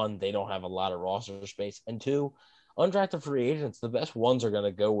agents. One, they don't have a lot of roster space, and two, undrafted free agents, the best ones are going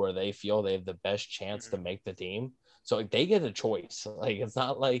to go where they feel they have the best chance to make the team. So they get a choice. It's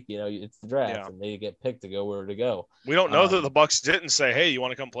not like, it's the draft and they get picked to go where to go. We don't know that the Bucs didn't say, hey, you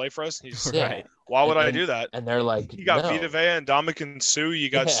want to come play for us? He's right. Why would I do that? And they're like, you got Vita Vea and Ndamukong Suh. You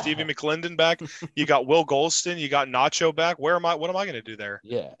got Stevie McClendon back. You got Will Golston. You got Nacho back. What am I going to do there?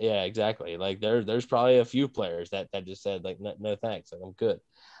 Yeah, exactly. There's probably a few players that just said no thanks. I'm good.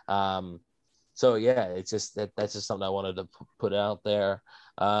 So it's just that's just something I wanted to put out there.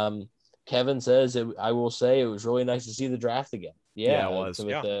 Kevin says, I will say it was really nice to see the draft again. Yeah, it was.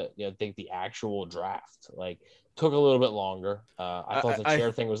 I think the actual draft took a little bit longer. I thought the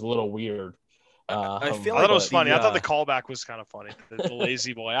chair thing was a little weird. I thought it was funny. I thought the callback was kind of funny. The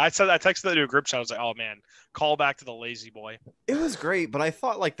lazy boy. I texted that to a group chat. I was like, oh man, call back to the lazy boy. It was great, but I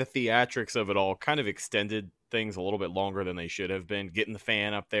thought the theatrics of it all kind of extended things a little bit longer than they should have been. Getting the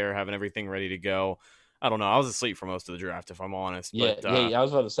fan up there, having everything ready to go. I don't know. I was asleep for most of the draft, if I'm honest. I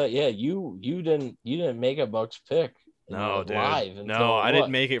was about to say, you didn't make a Bucs pick. No, dude. Live. No, I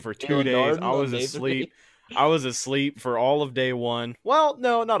didn't make it for 2 days. I was asleep. I was asleep for all of day one. Well,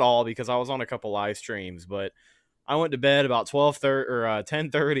 no, not all, because I was on a couple live streams, but I went to bed about 12:30 or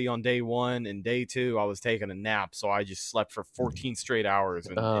 10:30 on day one, and day two I was taking a nap, so I just slept for 14 straight hours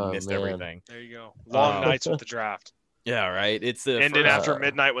and missed everything. There you go. Long nights with the draft. Yeah, right. It's the ended after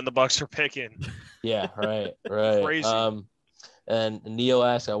midnight when the Bucs are picking. Yeah, right. Crazy. And Neil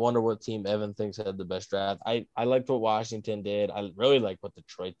asked, I wonder what team Evan thinks had the best draft. I liked what Washington did. I really like what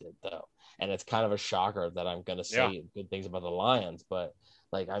Detroit did, though. And it's kind of a shocker that I'm going to say good things about the Lions. But,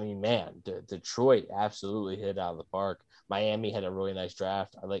 Detroit absolutely hit out of the park. Miami had a really nice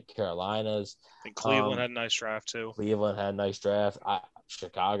draft. I like Carolina's. I think Cleveland had a nice draft, too. Cleveland had a nice draft.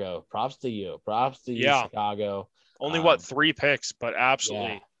 Chicago, props to you. Chicago. Only, 3 picks, but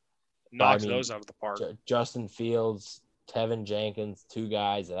absolutely knocked those out of the park. Justin Fields, Tevin Jenkins, 2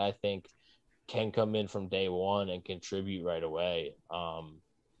 guys that I think can come in from day one and contribute right away.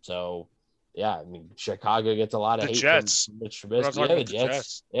 Chicago gets a lot of hate Jets. from Mitch Trubisky. The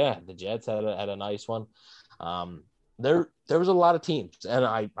Jets. Yeah, the Jets had a nice one. There was a lot of teams, and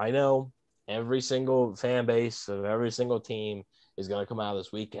I know every single fan base of every single team is going to come out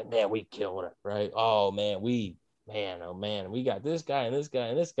this weekend. Man, we killed it, right? Oh man, we got this guy and this guy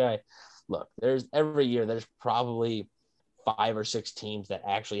and this guy. Look, every year there's probably 5 or 6 teams that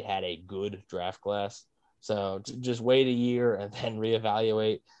actually had a good draft class. So just wait a year and then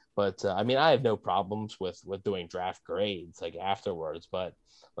reevaluate. But I have no problems with doing draft grades afterwards. But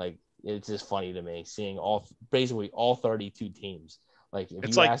it's just funny to me seeing basically all 32 teams. If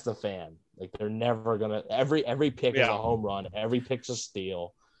you ask the fan, they're never gonna every pick is a home run, every pick's a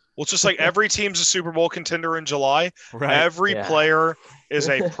steal. Well, it's just every team's a Super Bowl contender in July. Right. Every player is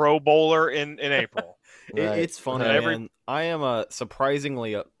a Pro Bowler in April. Right. It's funny. Man. I am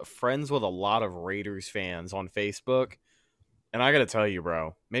surprisingly friends with a lot of Raiders fans on Facebook. And I got to tell you,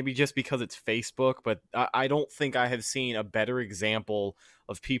 bro, maybe just because it's Facebook, but I don't think I have seen a better example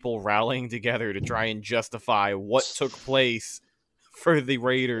of people rallying together to try and justify what took place for the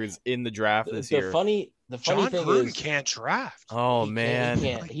Raiders in the draft this year. The funny John thing Gruden is, can't draft. Oh, he man.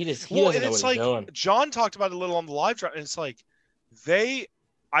 can't. He doesn't Well, know and what it's he's like doing. John talked about it a little on the live draft, and it's like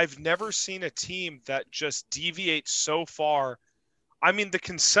I've never seen a team that just deviates so far. I mean, the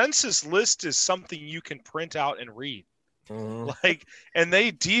consensus list is something you can print out and read. Mhm. And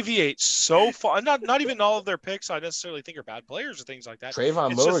they deviate so far. Not even all of their picks I necessarily think are bad players or things like that.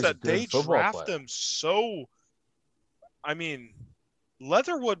 Trayvon It's just Moe's a that good they football draft player. them so. I mean,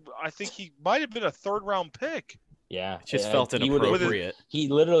 Leatherwood, I think he might have been a third-round pick. Yeah, It just yeah, felt he would've- inappropriate. He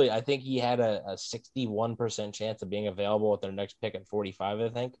literally, I think he had a 61% chance of being available at their next pick at 45. I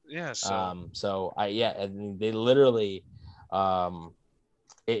think. Yeah. So. And they literally,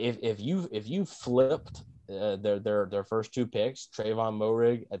 if you flipped their first two picks, Trayvon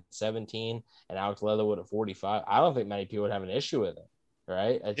Moehrig at 17 and Alex Leatherwood at 45, I don't think many people would have an issue with it,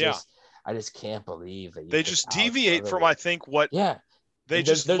 right? I just can't believe that They just deviate from, I think, what Yeah, they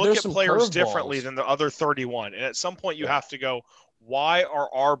There's- just look there's at some players curveballs. differently than the other 31. And at some point, you Yeah. have to go, why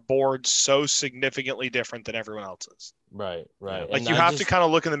are our boards so significantly different than everyone else's? right. Like, And you I have to just- kind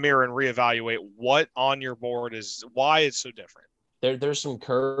of look in the mirror and reevaluate what on your board is, why it's so different. There's some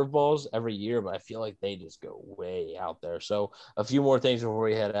curveballs every year, but I feel like they just go way out there. So a few more things before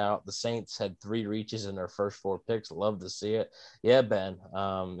we head out. The Saints had 3 reaches in their first 4 picks. Love to see it. Yeah, Ben.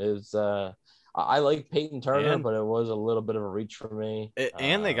 It was I like Peyton Turner, And- but it was a little bit of a reach for me.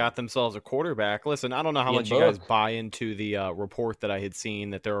 And they got themselves a quarterback. Listen, I don't know how Ian much you guys Book. buy into the report that I had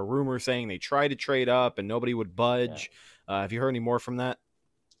seen that there are rumors saying they tried to trade up and nobody would budge. Have you heard any more from that?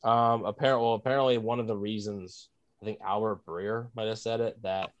 Apparently one of the reasons, I think Albert Breer might have said it,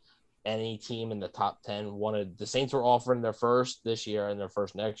 that any team in the top 10 wanted, the Saints were offering their first this year and their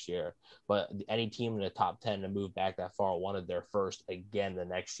first next year, but any team in the top 10 to move back that far wanted their first again the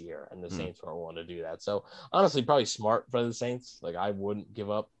next year, and the Saints weren't willing to do that. So honestly, probably smart for the Saints. Like, I wouldn't give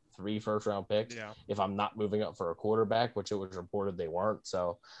up 3 first-round picks if I'm not moving up for a quarterback, which it was reported they weren't.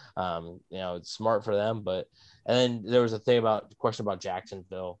 So, it's smart for them. But and then there was a question about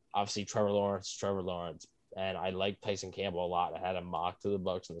Jacksonville. Obviously, Trevor Lawrence. And I like Tyson Campbell a lot. I had him mocked to the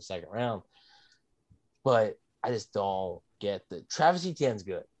Bucs in the second round. But I just don't get the Travis Etienne's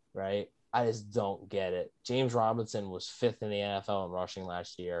good, right? I just don't get it. James Robinson was 5th in the NFL in rushing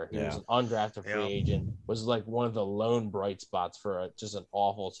last year. He was an undrafted free agent, was like one of the lone bright spots for just an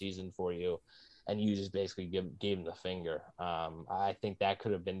awful season for you. And you just basically gave him the finger. I think that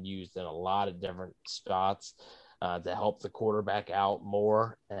could have been used in a lot of different spots to help the quarterback out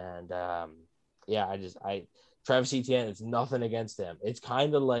more. And, Travis Etienne, it's nothing against him. It's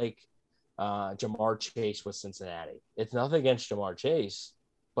kind of like Jamar Chase with Cincinnati. It's nothing against Jamar Chase,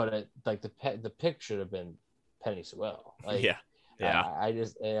 but the pick should have been Penny Sewell. It's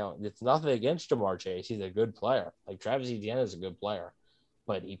nothing against Jamar Chase. He's a good player. Like, Travis Etienne is a good player,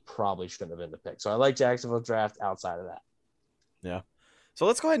 but he probably shouldn't have been the pick. So I like Jacksonville draft outside of that. Yeah. So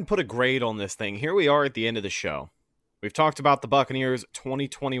let's go ahead and put a grade on this thing. Here we are at the end of the show. We've talked about the Buccaneers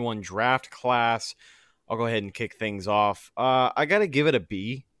 2021 draft class. I'll go ahead and kick things off. I got to give it a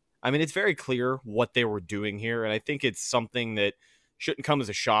B. I mean, it's very clear what they were doing here, and I think it's something that shouldn't come as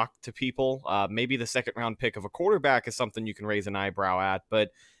a shock to people. Maybe the second-round pick of a quarterback is something you can raise an eyebrow at,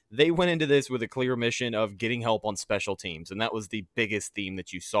 but they went into this with a clear mission of getting help on special teams, and that was the biggest theme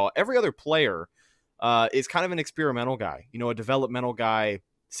that you saw. Every other player is kind of an experimental guy, a developmental guy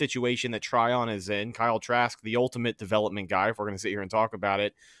situation that Tryon is in. Kyle Trask, the ultimate development guy, if we're going to sit here and talk about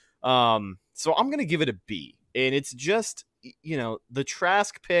it. So I'm going to give it a B. And it's just, the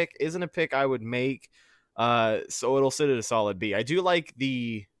Trask pick isn't a pick I would make. So it'll sit at a solid B. I do like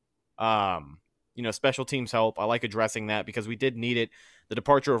the, special teams help. I like addressing that because we did need it. The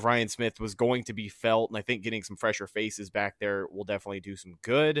departure of Ryan Smith was going to be felt, and I think getting some fresher faces back there will definitely do some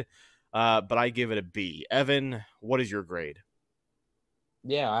good. But I give it a B. Evan, what is your grade?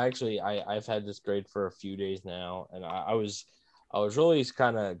 Yeah, I've had this grade for a few days now, and I was really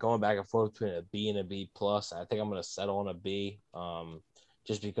kind of going back and forth between a B and a B plus. I think I'm going to settle on a B,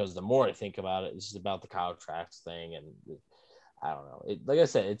 just because the more I think about it, it's just about the Kyle Trask thing, and I don't know. Like I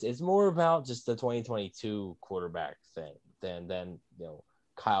said, it's more about just the 2022 quarterback thing than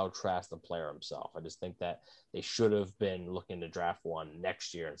Kyle Trask, the player himself. I just think that they should have been looking to draft one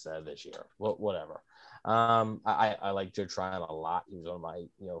next year instead of this year. Well, whatever. I like Joe Tryon a lot. He was one of my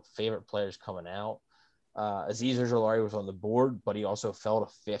favorite players coming out. Azeez Ojulari was on the board, but he also fell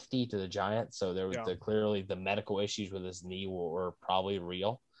to 50 to the Giants. So there was clearly the medical issues with his knee were probably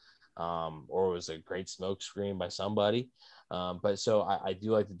real, or it was a great smoke screen by somebody. But so I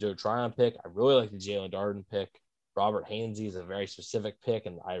do like the Joe Tryon pick. I really like the Jalen Darden pick. Robert Hainsey is a very specific pick,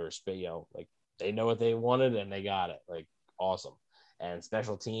 and I respect, they know what they wanted and they got it. Like, awesome. And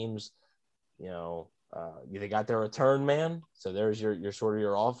special teams, they got their return man. So there's your sort of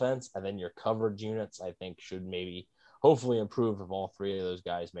your offense, and then your coverage units, I think, should maybe hopefully improve if all three of those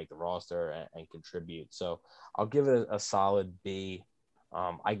guys make the roster and contribute. So I'll give it a solid B.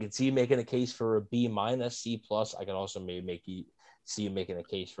 I could see you making a case for a B minus, C plus. I could also maybe see you making a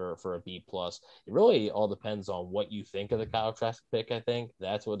case for a B plus. It really all depends on what you think of the Kyle Trask pick. I think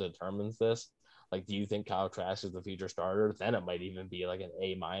that's what determines this. Like, do you think Kyle Trask is the future starter? Then it might even be like an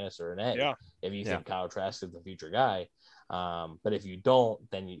A minus or an A. Yeah. If you think Kyle Trask is the future guy. But if you don't,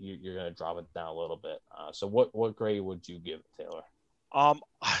 then you're going to drop it down a little bit. So what grade would you give it, Taylor?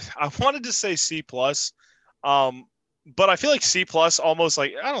 I wanted to say C plus, but I feel like C plus almost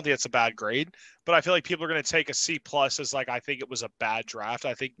like, I don't think it's a bad grade, but I feel like people are going to take a C plus as like, I think it was a bad draft.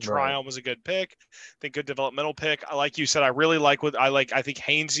 I think Tryon was a good pick. I think good developmental pick. Like you said, I really like I think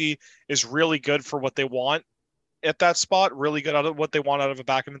Hainsey is really good for what they want at that spot, really good out of what they want out of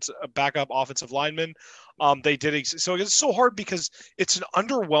a backup offensive lineman. They did. So it's so hard because it's an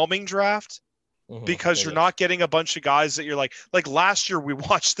underwhelming draft because you're not getting a bunch of guys that you're like last year we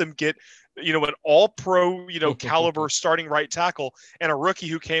watched them get, an all-pro, caliber starting right tackle and a rookie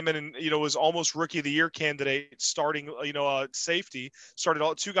who came in and, was almost rookie of the year candidate starting, safety,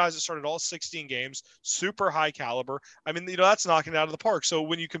 two guys that started all 16 games, super high caliber. I mean, that's knocking it out of the park. So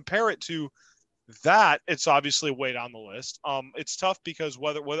when you compare it to that, it's obviously way down the list. It's tough because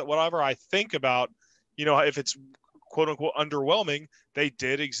whatever I think about, if it's quote unquote underwhelming, they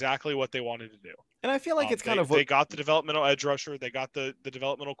did exactly what they wanted to do. And I feel like it's they got the developmental edge rusher. They got the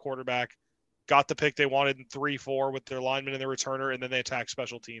developmental quarterback, got the pick they wanted in 3-4 with their lineman and their returner, and then they attack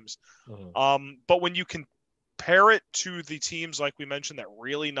special teams. But when you compare it to the teams, like we mentioned, that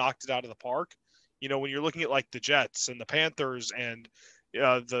really knocked it out of the park, when you're looking at like the Jets and the Panthers and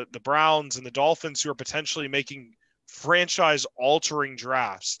the Browns and the Dolphins, who are potentially making franchise altering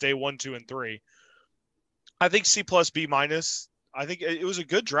drafts day 1, 2, and 3, I think C plus, B minus. I think it was a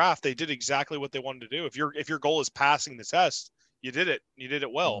good draft. They did exactly what they wanted to do. If your goal is passing the test, you did it. You did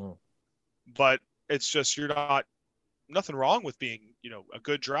it well. But it's just nothing wrong with being, a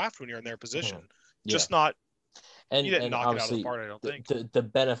good draft when you're in their position. Just not. And you didn't knock it out of the obviously park, I don't think. The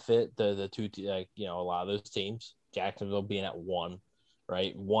benefit the two a lot of those teams, Jacksonville being at 1,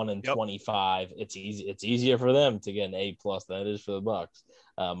 right? 1 and 25. It's easy. It's easier for them to get an A plus than it is for the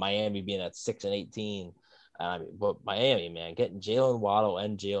Bucs. Miami being at 6 and 18. But Miami, man, getting Jalen Waddle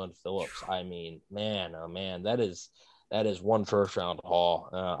and Jalen Phillips. I mean, man, oh man, that is one first round haul.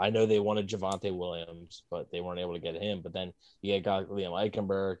 I know they wanted Javonte Williams, but they weren't able to get him. But then you got Liam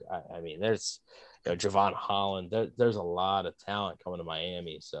Eichenberg. I mean, there's Javon Holland. There's a lot of talent coming to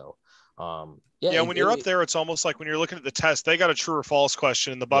Miami. So, when you're up there, it's almost like when you're looking at the test, they got a true or false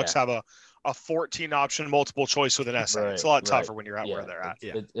question, and the Bucs have a 14 option multiple choice with an essay. It's a lot tougher when you're at where they're at.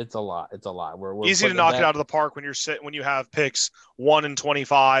 It's a lot. It's a lot. We're easy to knock it out of the park when you have picks 1 and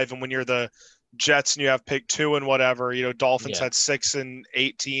 25, and when you're the Jets and you have pick 2 and whatever. Dolphins had 6 and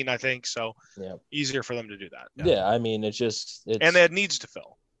 18, I think. So easier for them to do that. Yeah, I mean, it's and they had needs to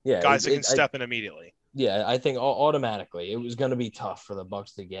fill. Yeah, guys that can step in immediately. Yeah, I think automatically it was going to be tough for the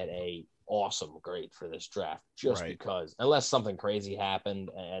Bucs to get a awesome grade for this draft because unless something crazy happened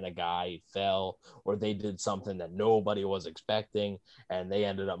and a guy fell or they did something that nobody was expecting and they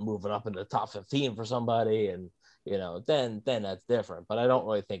ended up moving up in the top 15 for somebody and then that's different. But I don't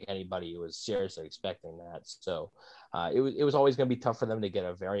really think anybody was seriously expecting that. So it was always going to be tough for them to get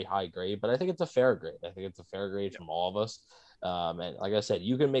a very high grade, but I think it's a fair grade. I think it's a fair grade from all of us. And like I said,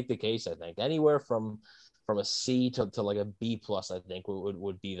 you can make the case, I think, anywhere from a C to like a B plus, I think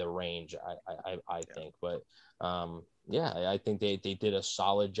would be the range. I think, but I think they did a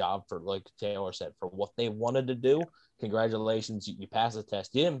solid job for, like Taylor said, for what they wanted to do. Congratulations, you passed the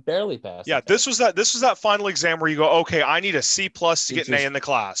test. You didn't barely pass. Yeah, this was that final exam where you go, okay, I need a C plus to get an A in the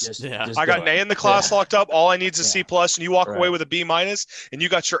class. I got an A in the class locked up. All I need is a C plus, and you walk away with a B minus, and you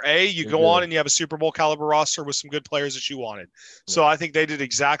got your A. You go on and you have a Super Bowl caliber roster with some good players that you wanted. So I think they did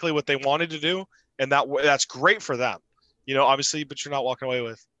exactly what they wanted to do. And that's great for them, obviously, but you're not walking away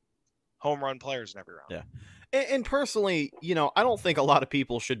with home run players in every round. Yeah. And personally, I don't think a lot of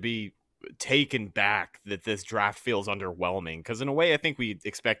people should be taken back that this draft feels underwhelming, because in a way, I think we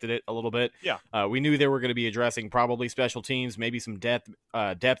expected it a little bit. Yeah. We knew they were going to be addressing probably special teams, maybe some depth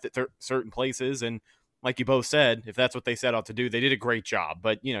at certain places. And like you both said, if that's what they set out to do, they did a great job.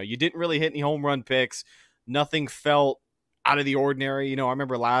 But, you didn't really hit any home run picks. Nothing felt out of the ordinary. I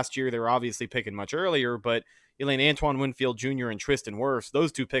remember last year they were obviously picking much earlier, but Antoine Winfield Jr. and Tristan Wirfs,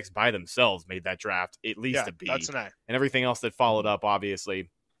 those two picks by themselves made that draft at least a B. That's an A. And everything else that followed up obviously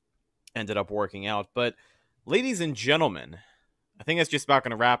ended up working out. But ladies and gentlemen, I think that's just about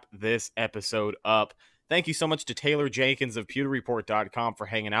going to wrap this episode up. Thank you so much to Taylor Jenkins of PewterReport.com for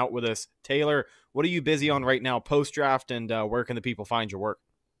hanging out with us. Taylor, what are you busy on right now post-draft, and where can the people find your work?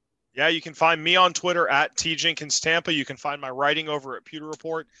 Yeah, you can find me on Twitter at TJenkinsTampa. You can find my writing over at Pewter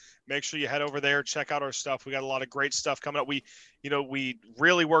Report. Make sure you head over there, check out our stuff. We got a lot of great stuff coming up. We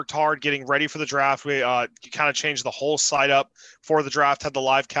really worked hard getting ready for the draft. We kind of changed the whole site up for the draft, had the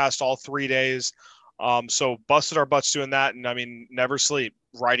live cast all 3 days. So busted our butts doing that, and I mean, never sleep.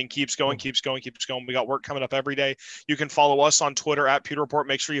 Writing keeps going. We got work coming up every day. You can follow us on Twitter at Pewter Report.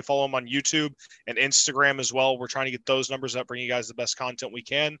 Make sure you follow them on YouTube and Instagram as well. We're trying to get those numbers up, bring you guys the best content we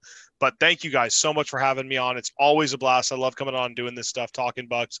can. But thank you guys so much for having me on. It's always a blast. I love coming on and doing this stuff, talking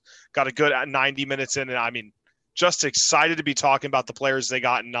Bucks. Got a good 90 minutes in, and I mean, just excited to be talking about the players they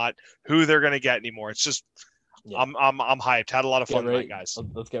got and not who they're going to get anymore. It's just yeah. I'm hyped. Had a lot of fun tonight, guys.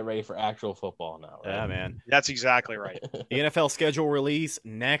 Let's get ready for actual football now. Right? Yeah, man. That's exactly right. The NFL schedule release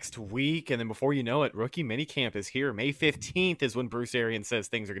next week, and then before you know it, rookie minicamp is here. May 15th is when Bruce Arians says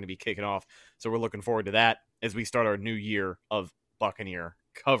things are going to be kicking off. So we're looking forward to that as we start our new year of Buccaneer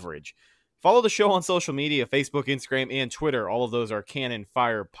coverage. Follow the show on social media, Facebook, Instagram, and Twitter. All of those are Cannon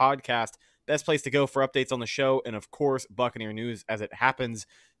Fire Podcast. Best place to go for updates on the show and, of course, Buccaneer news as it happens.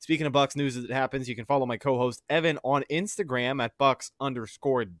 Speaking of Bucs news as it happens, you can follow my co-host Evan on Instagram at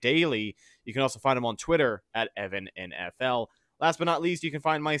Bucs_daily. You can also find him on Twitter at EvanNFL. Last but not least, you can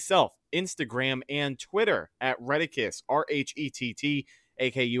find myself, Instagram and Twitter at Redicus, RHETTAKUS.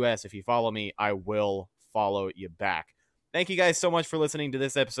 If you follow me, I will follow you back. Thank you guys so much for listening to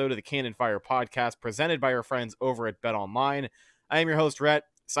this episode of the Cannon Fire Podcast, presented by our friends over at BetOnline. I am your host, Rhett.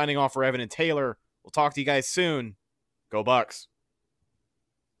 Signing off for Evan and Taylor. We'll talk to you guys soon. Go Bucs.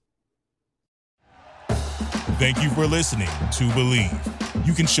 Thank you for listening to Believe.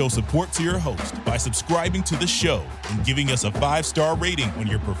 You can show support to your host by subscribing to the show and giving us a 5-star rating on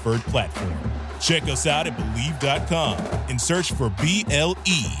your preferred platform. Check us out at Believe.com and search for BLEAV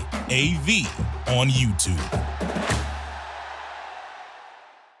on YouTube.